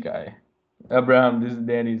Danny's guy. Abraham, this is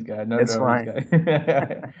Danny's guy, not That's Ravi's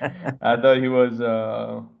guy. I thought he was,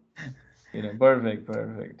 you know, perfect.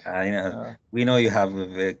 I know. We know you have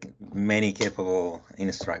many capable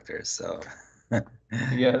instructors, so.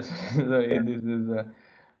 Yes, so this is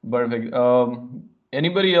perfect.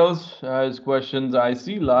 Anybody else has questions? I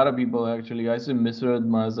see a lot of people actually. I see Misrat,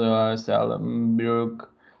 Maza, Salam, Biruk,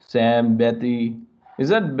 Sam, Betty. Is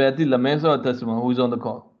that Betty Lamesa or Tasma who's on the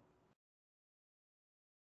call?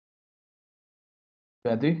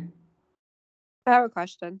 Betty? I have a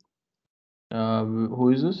question.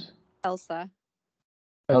 Who is this? Elsa.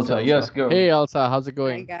 Elsa, yes, go. Hey, Elsa, how's it Hi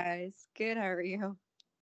going? guys. Good. How are you?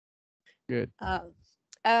 Good.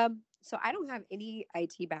 So I don't have any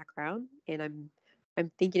IT background, and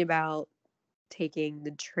I'm thinking about taking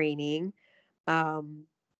the training.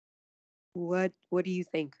 What do you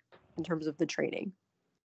think in terms of the training?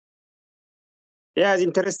 Yeah, it's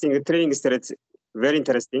interesting. The training is very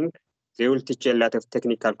interesting. They will teach you a lot of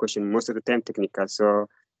technical questions, most of the time technical. So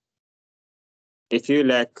if you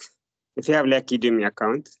have like Udemy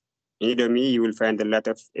account, in Udemy you will find a lot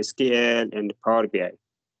of SQL and Power BI.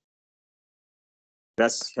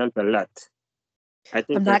 That's helped a lot. I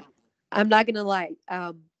think I'm not gonna lie.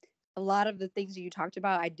 A lot of the things that you talked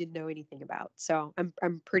about, I didn't know anything about. So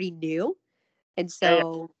I'm pretty new, and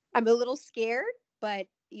so I'm a little scared. But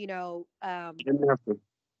you know,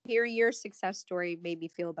 hearing your success story made me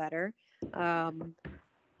feel better.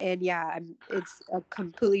 And yeah, it's a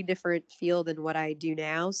completely different field than what I do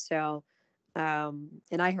now. So, and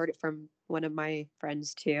I heard it from one of my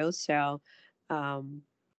friends too. So,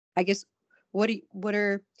 I guess what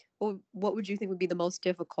would you think would be the most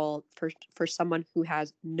difficult for someone who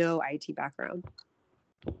has no IT background?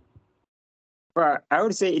 Well, I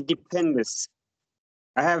would say it depends.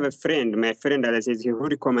 I have a friend, my friend that says who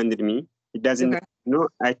recommended me. He doesn't know.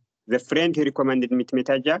 The friend who recommended me to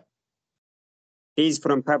Metaja, he's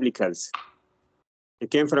from public health. He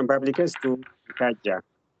came from public health to Metaja,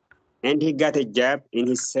 and he got a job in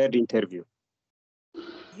his third interview.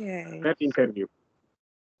 Yay! Third interview.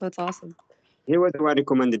 That's awesome. He was the one who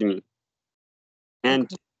recommended me, and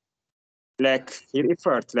like he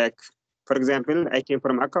referred, like for example, I came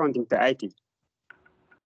from accounting to IT.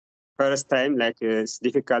 First time, like it's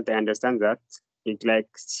difficult to understand that. it's like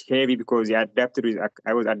heavy because I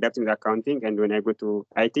was adapting with accounting, and when I go to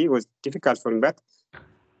IT, it was difficult for me. But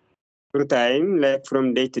through time, like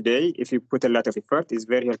from day to day, if you put a lot of effort, it's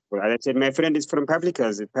very helpful. As I said, my friend is from public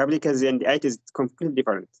health. Public health and IT is completely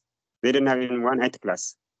different. They don't have even one IT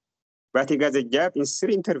class, but he got a job in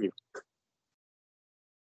 3 interviews.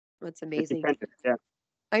 That's amazing. Yeah.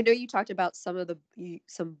 I know you talked about some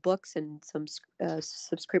books and some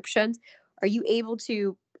subscriptions. Are you able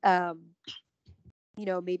to,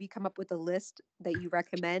 maybe come up with a list that you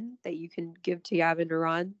recommend that you can give to Yav and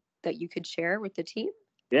Iran that you could share with the team?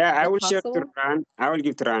 Yeah, I if will share to possible? Ran. I will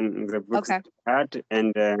give to Ran the books Okay. art,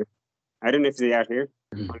 and I don't know if they are here.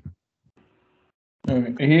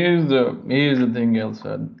 Here's the thing,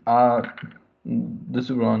 Elsa. This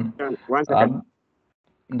is Ron. One second.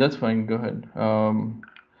 That's fine. Go ahead.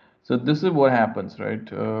 So this is what happens, right?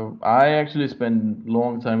 I actually spend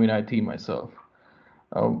long time in IT myself.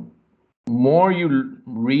 More you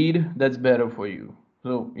read, that's better for you.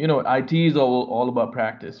 So IT is all about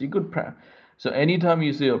practice. You could So anytime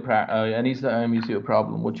you see anytime you see a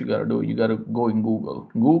problem, what you gotta do? You gotta go in Google.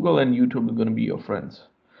 Google and YouTube are gonna be your friends,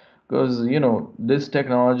 because this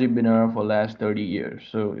technology been around for last 30 years.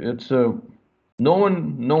 So it's no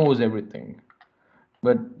one knows everything,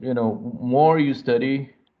 but more you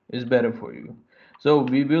study is better for you. So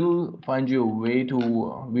we will find you a way to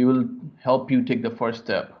we will help you take the first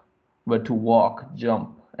step, but to walk,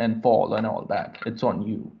 jump, and fall and all that, it's on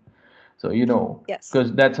you. So Yes.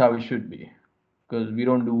 because that's how it should be, because we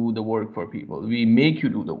don't do the work for people, we make you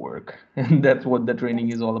do the work. And that's what the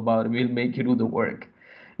training is all about. We'll make you do the work,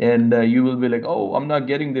 and you will be like, oh, I'm not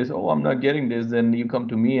getting this, oh, I'm not getting this. Then you come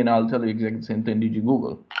to me and I'll tell you exactly the same thing. Did you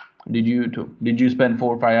Google? Did you YouTube? Did you spend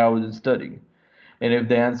 4 or 5 hours in studying? And if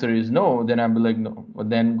the answer is no, then I'm like, no. Well,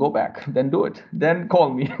 then go back. Then do it. Then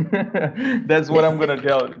call me. That's what I'm gonna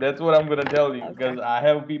tell. That's what I'm gonna tell you, because I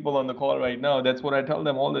have people on the call right now. That's what I tell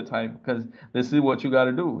them all the time. Because this is what you got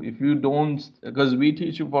to do. If you don't, because we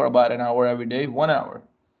teach you for about an hour every day, 1 hour.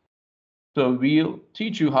 So we'll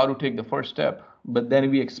teach you how to take the first step, but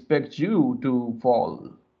then we expect you to fall.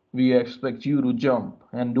 We expect you to jump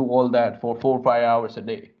and do all that for 4 or 5 hours a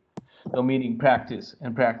day. So meaning practice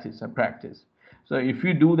and practice and practice. So if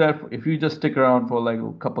you do that, if you just stick around for like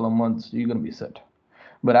a couple of months, you're gonna be set.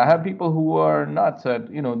 But I have people who are not set.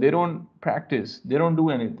 They don't practice. They don't do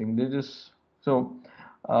anything. They just so.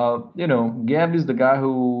 Gab is the guy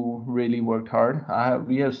who really worked hard.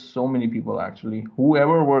 We have so many people actually.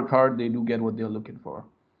 Whoever work hard, they do get what they're looking for.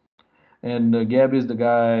 And Gab is the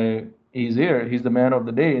guy. He's here. He's the man of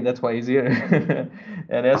the day. That's why he's here.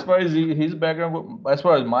 And as far as his background, as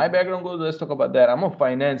far as my background goes, let's talk about that. I'm a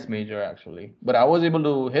finance major actually, but I was able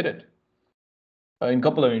to hit it in a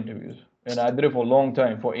couple of interviews, and I did it for a long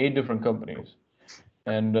time for 8 different companies.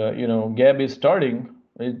 And Gab is starting.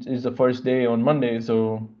 It's the first day on Monday,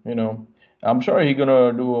 so I'm sure he's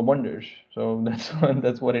gonna do wonders. So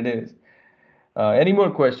that's what it is. Any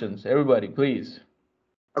more questions, everybody, please?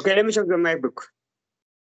 Okay, let me show you my book.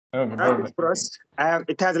 Okay, Perfect.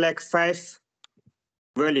 It has like 5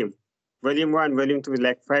 volume. Volume 1, volume 2 is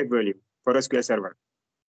like 5 volume for SQL Server.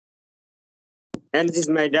 And this is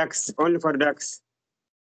my DAX, only for DAX.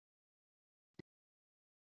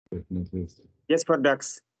 Just for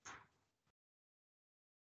DAX.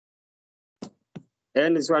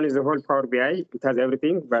 And this one is the whole Power BI. It has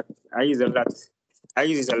everything, but I use a lot. I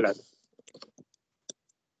use it a lot.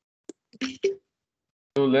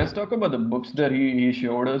 So let's talk about the books that he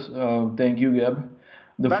showed us. Thank you, Gab.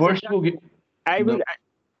 The first book.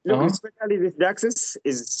 Look, especially with DAXes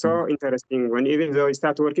is so interesting. Even though you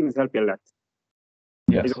start working, it helps you a lot.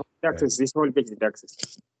 Yes. This whole page is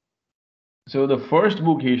DAXes. So the first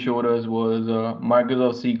book he showed us was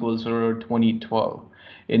Microsoft SQL Server 2012.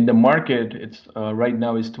 In the market, it's right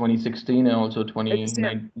now is 2016 and also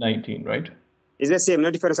 2019, right? It's the same,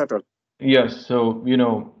 no difference at all. Yes. So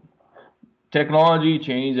technology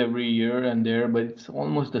changes every year and there, but it's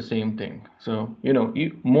almost the same thing. So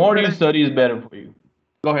more you study is better for you.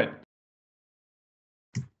 Go ahead.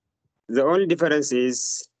 The only difference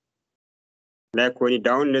is like when you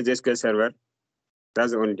download the SQL Server,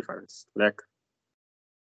 that's the only difference. Like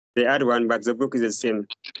they add one, but the book is the same.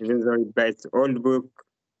 Even though you buy old book,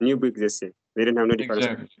 new book is the same. They don't have no difference.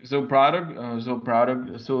 Exactly. So this is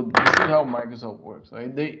how Microsoft works,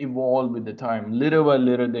 right? They evolve with the time. Little by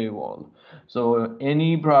little, they evolve. So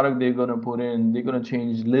any product they're gonna put in, they're gonna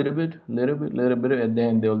change little bit, and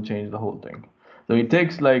then they'll change the whole thing. So it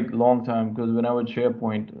takes like long time, because when I was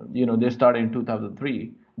SharePoint, they started in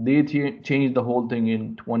 2003. They changed the whole thing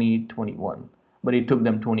in 2021, but it took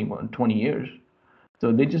them 20 years.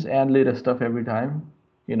 So they just add little stuff every time.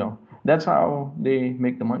 you know, that's how they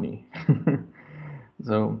make the money.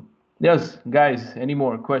 So yes, guys, any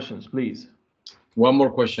more questions, please? One more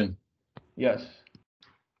question. Yes.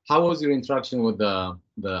 How was your interaction with the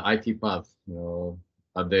IT path?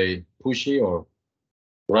 Are they pushy or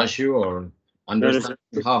rush you or understand?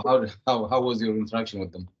 How was your interaction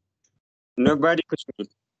with them? Nobody pushed me.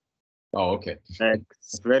 Oh, okay. Like,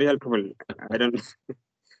 it's very helpful. I don't.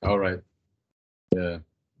 All right. Yeah.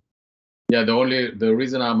 Yeah. The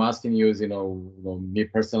reason I'm asking you is, me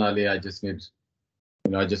personally, I just need,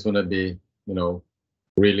 I just want to be,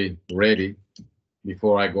 really ready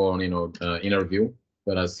before I go on, interview.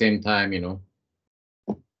 But at the same time,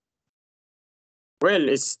 Well,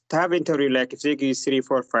 it's tough interview. Like if they give you 3,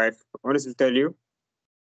 4, 5. Honestly, tell you.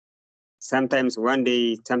 Sometimes one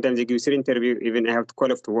day, sometimes they give you 3 interview. Even I have to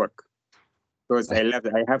call off to work because I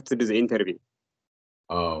have to do the interview.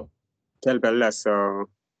 Oh. Tell Bella. So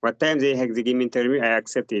what time they give me interview, I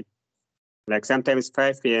accept it. Like sometimes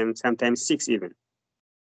 5 p.m., sometimes 6 even.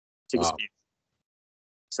 6 Wow. p.m.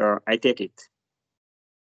 So I take it.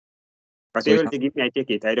 So Whatever they give me, I take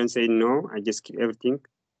it. I don't say no. I just keep everything.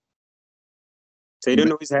 So you don't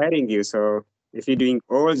know who's hiring you. So if you're doing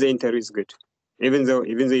all the interviews, good. Even though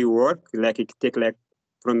you work, like you take like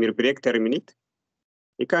from your break 30 minutes,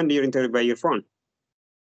 you can't do your interview by your phone.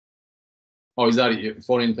 Oh, is that a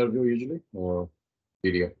phone interview usually or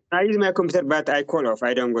video? I use my computer, but I call off.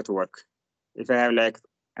 I don't go to work. If I have like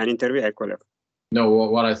an interview, I call off. No,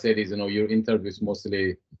 what I said is, your interview is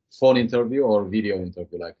mostly phone interview or video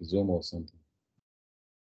interview, like Zoom or something.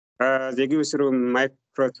 They give us through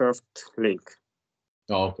Microsoft link.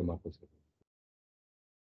 Oh, okay, Microsoft.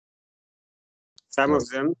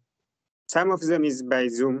 Some of them is by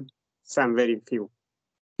Zoom. Some very few.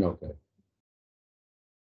 Okay.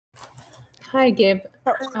 Hi, Geb.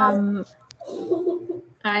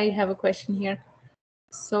 I have a question here.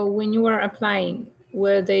 So when you were applying,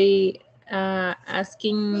 were they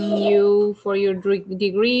asking you for your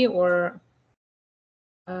degree, or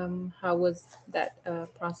how was that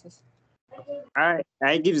process?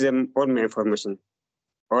 I give them all my information,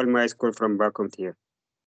 all my school from back home here.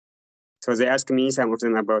 So they ask me some of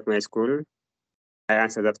them about my school. I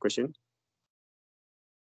answer that question.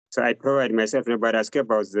 So I provide myself. Nobody ask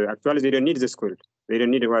about actually they don't need the school. They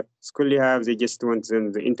don't need what school you have. They just want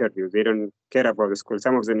the interview. They don't care about the school.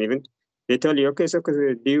 Some of them even they tell you, okay, so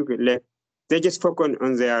do you like? They just focus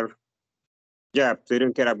on their job. They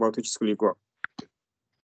don't care about which school you go.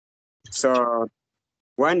 So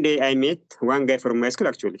one day I met one guy from my school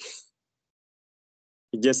actually.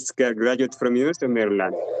 He just graduated from University of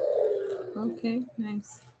Maryland. Okay,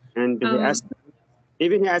 nice. And he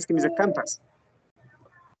asked me the campus.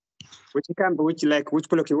 Which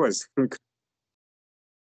block he was.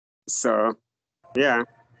 So yeah.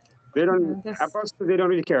 They don't they don't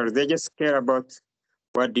really care. They just care about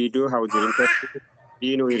what do you do, how do you interview, do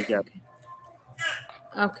you know your job.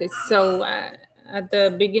 Okay, so at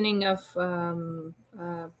the beginning of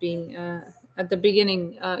being at the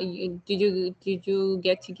beginning, did you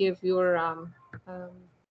get to give your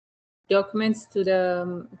documents to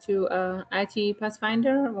the IT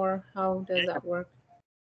Pathfinder, or how does that work?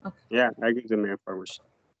 Okay. Yeah, I give them information.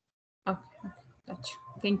 Okay, gotcha.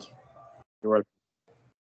 Thank you. You're welcome.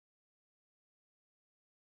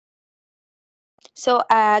 So,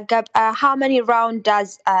 Gab, how many rounds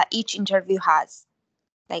does each interview has,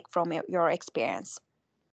 like from your experience?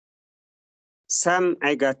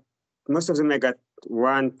 Most of them I got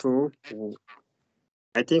 1, 2.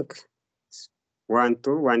 I think 1,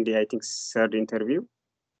 2. One day I think third interview.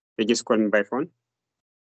 They just call me by phone.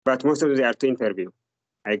 But most of them are 2 interview.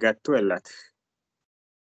 I got 2 a lot.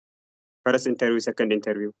 First interview, second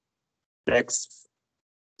interview. Like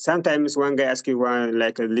sometimes one guy asks you a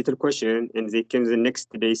little question, and they came the next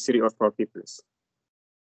day 3 or 4 people.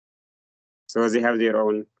 So they have their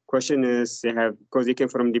own questions. Because they came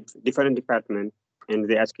from different departments, and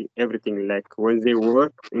they ask you everything. Like when they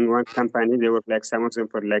work in one company, they work like some of them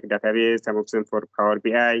for like database, some of them for Power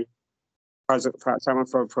BI, some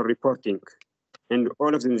of them for reporting, and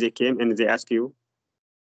all of them they came and they ask you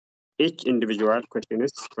each individual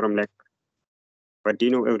questions from like, but do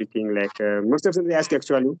you know everything? Like most of them they ask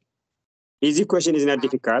actually easy question is not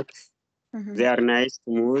difficult. Mm-hmm. They are nice,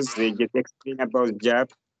 smooth. They just explain about the job,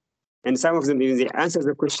 and some of them even they answer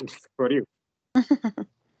the question for you.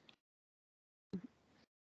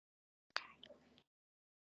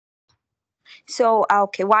 So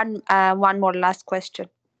okay, one more last question.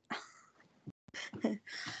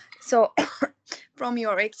 So from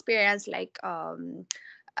your experience, like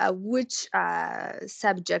which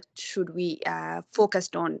subject should we focus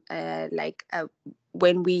on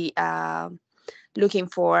when we looking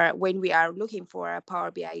for when we are looking for a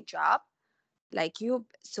Power BI job like you.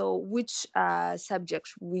 So which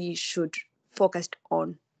subjects we should focus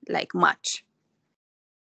on like much?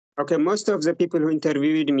 Okay, most of the people who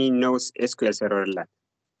interviewed me knows SQL Server a lot.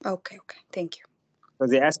 Okay, thank you. So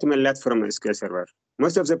they asked me a lot from SQL Server.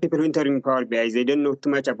 Most of the people who interview Power BI, they don't know too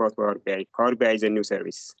much about Power BI. Power BI is a new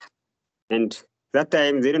service. And that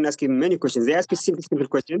time, they don't ask him many questions. They ask a simple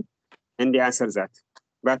question, and they answer that.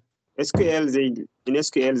 But in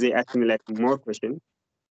SQL, they ask me like more questions.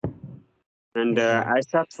 And I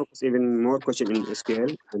start to focus even more question in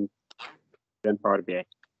SQL and then Power BI.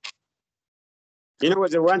 You know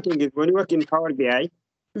what the one thing is, when you work in Power BI,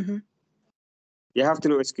 you have to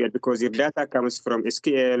know SQL because your data comes from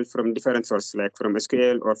SQL from different sources, like from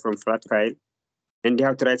SQL or from flat file, and you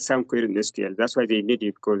have to write some query in SQL. That's why they need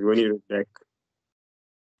it, because when you like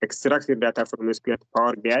extract your data from SQL to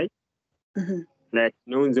Power BI, like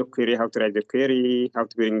knowing the query, how to write the query, how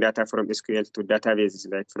to bring data from SQL to databases,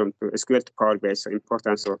 like from SQL to Power BI is so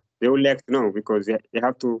important. So they would like to know because they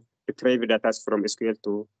have to retrieve data from SQL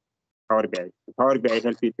to Power BI. Power BI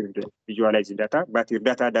helps you to visualize the data, but your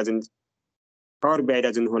data doesn't. Power BI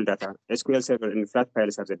doesn't hold data. SQL Server and flat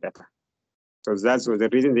files have the data. So that's the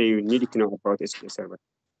reason they need to know about SQL Server.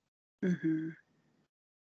 Okay.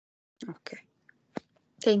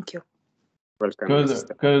 Thank you. Welcome.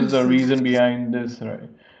 Because the reason behind this, right?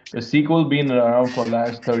 The SQL been around for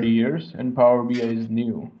last 30 years and Power BI is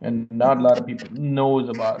new and not a lot of people knows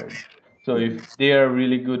about it. So if they are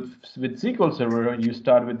really good with SQL Server, you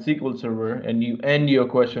start with SQL Server and you end your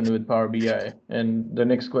question with Power BI, and the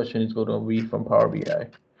next question is going to be from Power BI.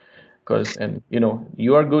 And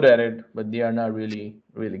you are good at it, but they are not really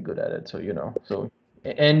good at it. So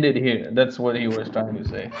end it here. That's what he was trying to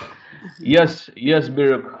say. Yes,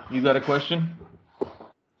 Biruk, you got a question?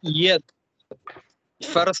 Yes.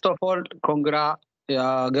 First of all, congrats,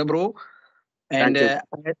 Gabru. And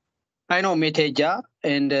I know Meteja.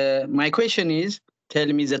 And my question is, tell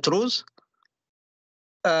me the truth.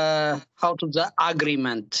 How to the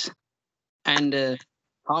agreement and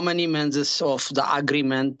how many months of the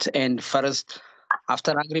agreement, and first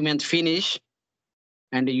after agreement finish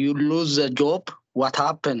and you lose the job, what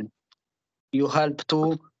happened? You help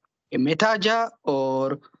to a Metaja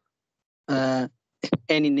or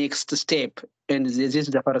any next step? And this is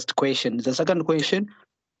the first question. The second question,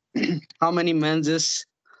 how many months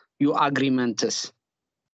you agreements?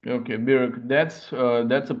 Okay, Biruk,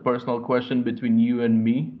 that's a personal question between you and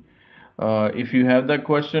me. If you have that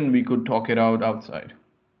question, we could talk it out outside.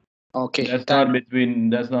 Okay. That's not between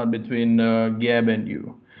Gab and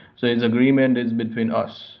you. So his agreement is between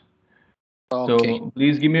us. Okay. So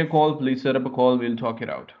please give me a call. Please set up a call. We'll talk it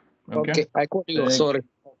out. Okay. I call you. Sorry.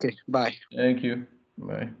 Okay. Bye. Thank you.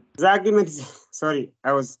 Bye. The agreement is sorry.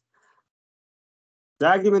 The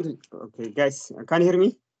agreement. Okay, guys, can you hear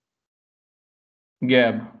me?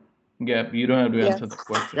 Gab, you don't have to answer the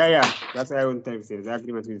question. Yeah. That's what I want to say. The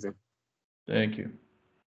agreement with them. Thank you.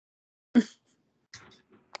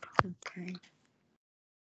 Okay.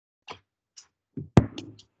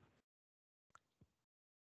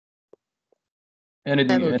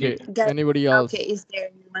 Anybody else? Okay, is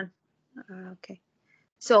there anyone? Okay.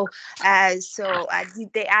 So,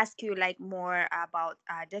 did they ask you like more about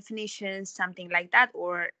definitions, something like that,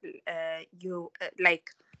 or you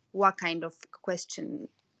like what kind of question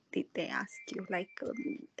did they ask you, like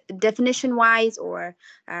definition wise or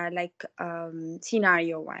like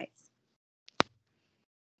scenario wise?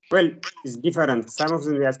 Well, it's different. Some of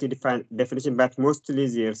them they ask you definition, but mostly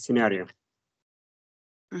their scenario.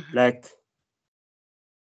 Like,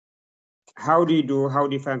 how do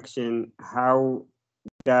you function? How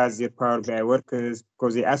does your Power BI workers?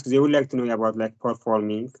 Because they would like to know about like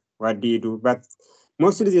performing. What do you do? But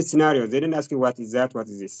mostly the scenarios. They didn't ask you what is that, what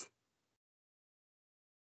is this.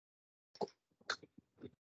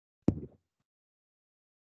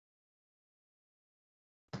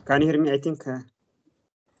 Can you hear me? I think.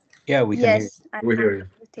 Yeah, we can hear you. We hear you.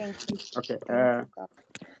 Thank you. Okay.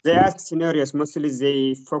 They ask scenarios. Mostly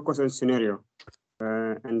they focus on scenario.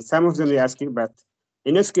 And some of them they ask you, but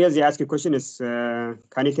in SQL they ask you question is,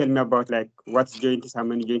 can you tell me about like what's joints, how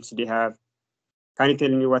many joints they have? Can you tell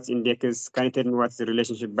me what's indexes? Can you tell me what's the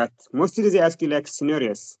relationship? But mostly they ask you like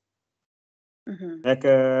scenarios. Like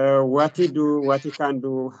what you do, what you can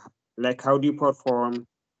do, like how do you perform,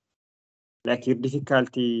 like your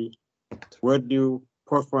difficulty, where do you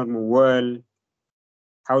perform well,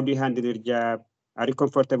 how do you handle your job, are you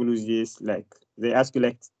comfortable with this? Like they ask you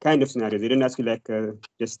like kind of scenarios. They don't ask you like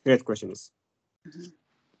just straight questions.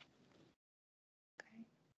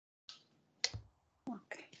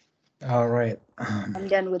 Okay. All right. I'm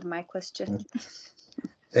done with my question.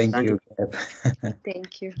 Thank Thank you. Geb.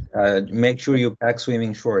 Thank you. Make sure you pack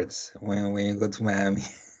swimming shorts when you go to Miami.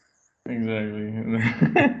 Exactly.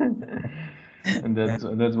 And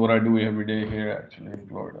that's what I do every day here actually in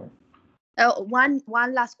Florida. One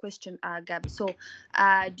last question, Gab. So,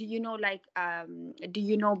 do you know do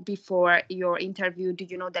you know before your interview? Do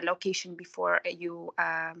you know the location before you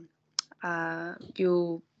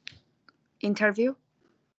you interview?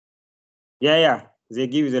 Yeah. They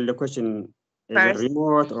give you the location, either First?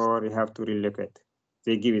 remote or you have to relocate.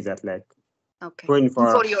 They give you that like Okay. 24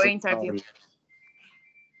 Before your hours. interview.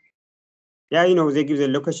 Yeah, they give the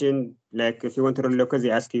location, like if you want to relocate,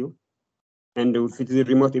 they ask you. And if it is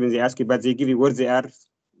remote, even they ask you, but they give you where they are,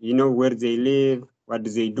 where they live, what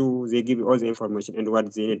do they do, they give you all the information and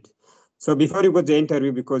what they need. So before you go to the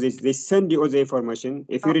interview, because they send you all the information,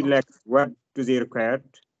 if you read like what do they require,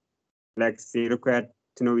 like they require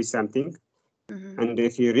to know something, and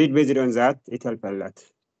if you read based on that, it helps a lot.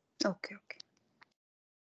 Okay.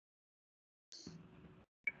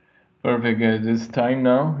 Perfect, guys. It's time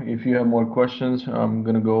now. If you have more questions, I'm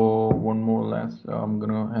gonna go one more last. I'm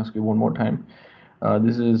gonna ask you one more time.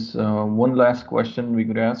 This is one last question we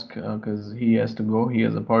could ask because he has to go. He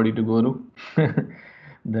has a party to go to.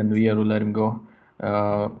 Then we have to let him go.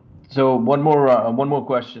 So one more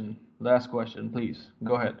question. Last question, please.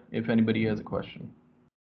 Go ahead. If anybody has a question.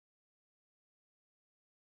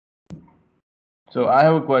 So I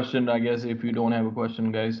have a question. I guess if you don't have a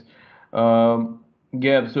question, guys.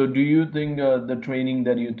 Gab, so do you think the training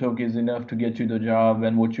that you took is enough to get you the job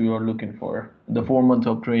and what you are looking for? The 4 months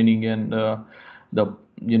of training and the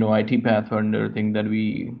IT Pathfinder thing that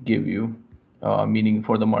we give you, meaning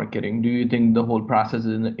for the marketing. Do you think the whole process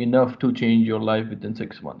is enough to change your life within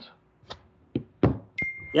 6 months?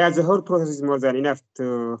 Yeah, the whole process is more than enough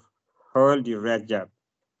to hold your right job.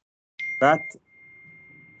 But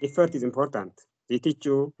effort is important. They teach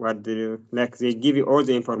you they give you all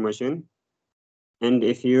the information. And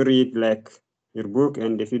if you read like your book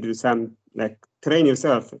and if you do some train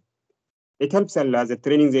yourself, it helps a lot. The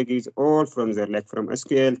training they give is all from there, like from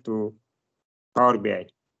SQL to Power BI.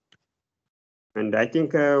 And I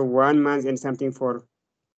think 1 month and something for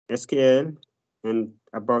SQL and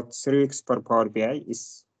about 3 weeks for Power BI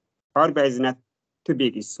is not too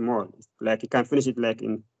big, it's small. It's like you can finish it like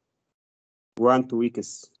in 1-2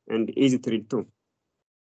 weeks and easy to read too.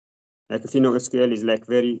 Like if you know SQL is like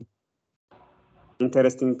very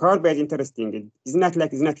interesting. Power BI is interesting. It's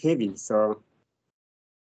not heavy. So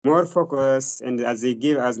more focus, and as they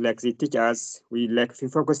give us, like they teach us, if you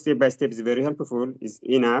focus step by step is very helpful, is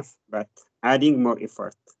enough, but adding more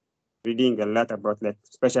effort, reading a lot about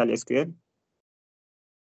special SQL.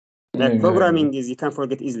 Programming is you can't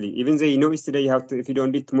forget easily. Even though you know it's today, you have to, if you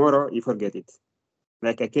don't do it tomorrow, you forget it.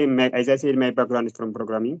 Like as I said, my background is from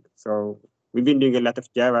programming. So we've been doing a lot of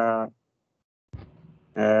Java,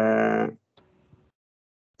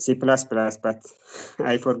 C++, but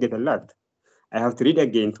I forget a lot. I have to read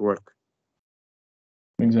again to work.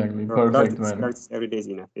 Exactly. So Perfect, man. practice every day is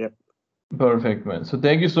enough. Yep. Perfect, man. So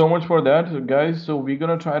thank you so much for that, guys. So we're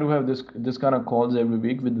gonna try to have this kind of calls every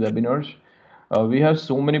week with webinars. We have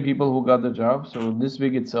so many people who got the job. So this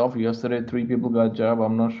week itself, yesterday, 3 people got job.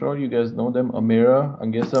 I'm not sure you guys know them: Amira,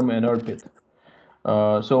 Angesam, and Arpit.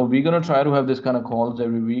 So we're gonna try to have this kind of calls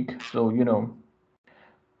every week. So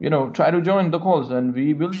try to join the calls, and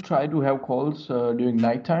we will try to have calls during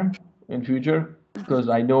nighttime in future because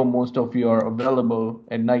I know most of you are available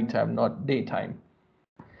at nighttime, not daytime.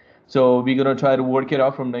 So we're gonna try to work it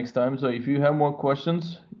out from next time. So if you have more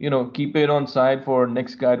questions, keep it on side for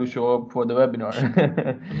next guy to show up for the webinar,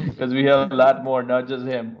 because we have a lot more, not just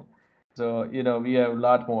him. So we have a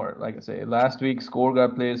lot more. Like I say, last week Score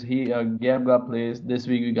got placed, Gab got placed. This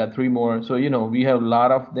week we got 3 more. So we have a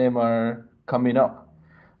lot of them are coming up.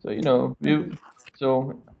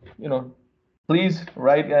 So please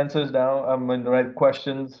write answers down. Write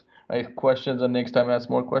questions. And next time ask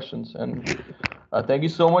more questions. And thank you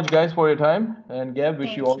so much, guys, for your time. And Gab,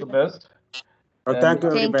 wish you all the best. Well, thank you,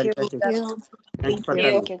 everybody. Thank you. Thank you for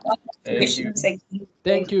coming. Thank you.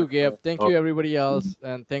 Thank you, Geb. Thank you, everybody else,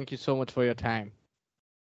 and thank you so much for your time.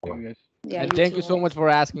 Thank you, guys. Yeah, And thank you so much for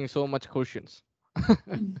asking so much questions.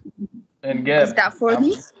 And Gab. Is that for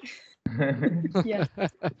me? Yeah.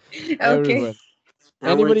 Everyone. Okay.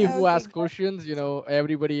 Anybody who Okay. asks questions,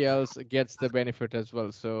 everybody else gets the benefit as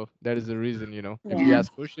well. So that is the reason, if you Yeah.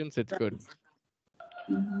 ask questions, it's good.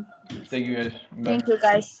 Thank you, guys. Bye. Thank you,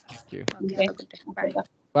 guys. Thank you. Okay, have a good day. Bye.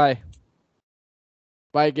 Bye.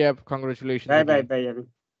 Bye, Gab. Congratulations Bye, again. bye, bye,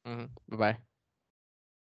 Evan. Bye-bye.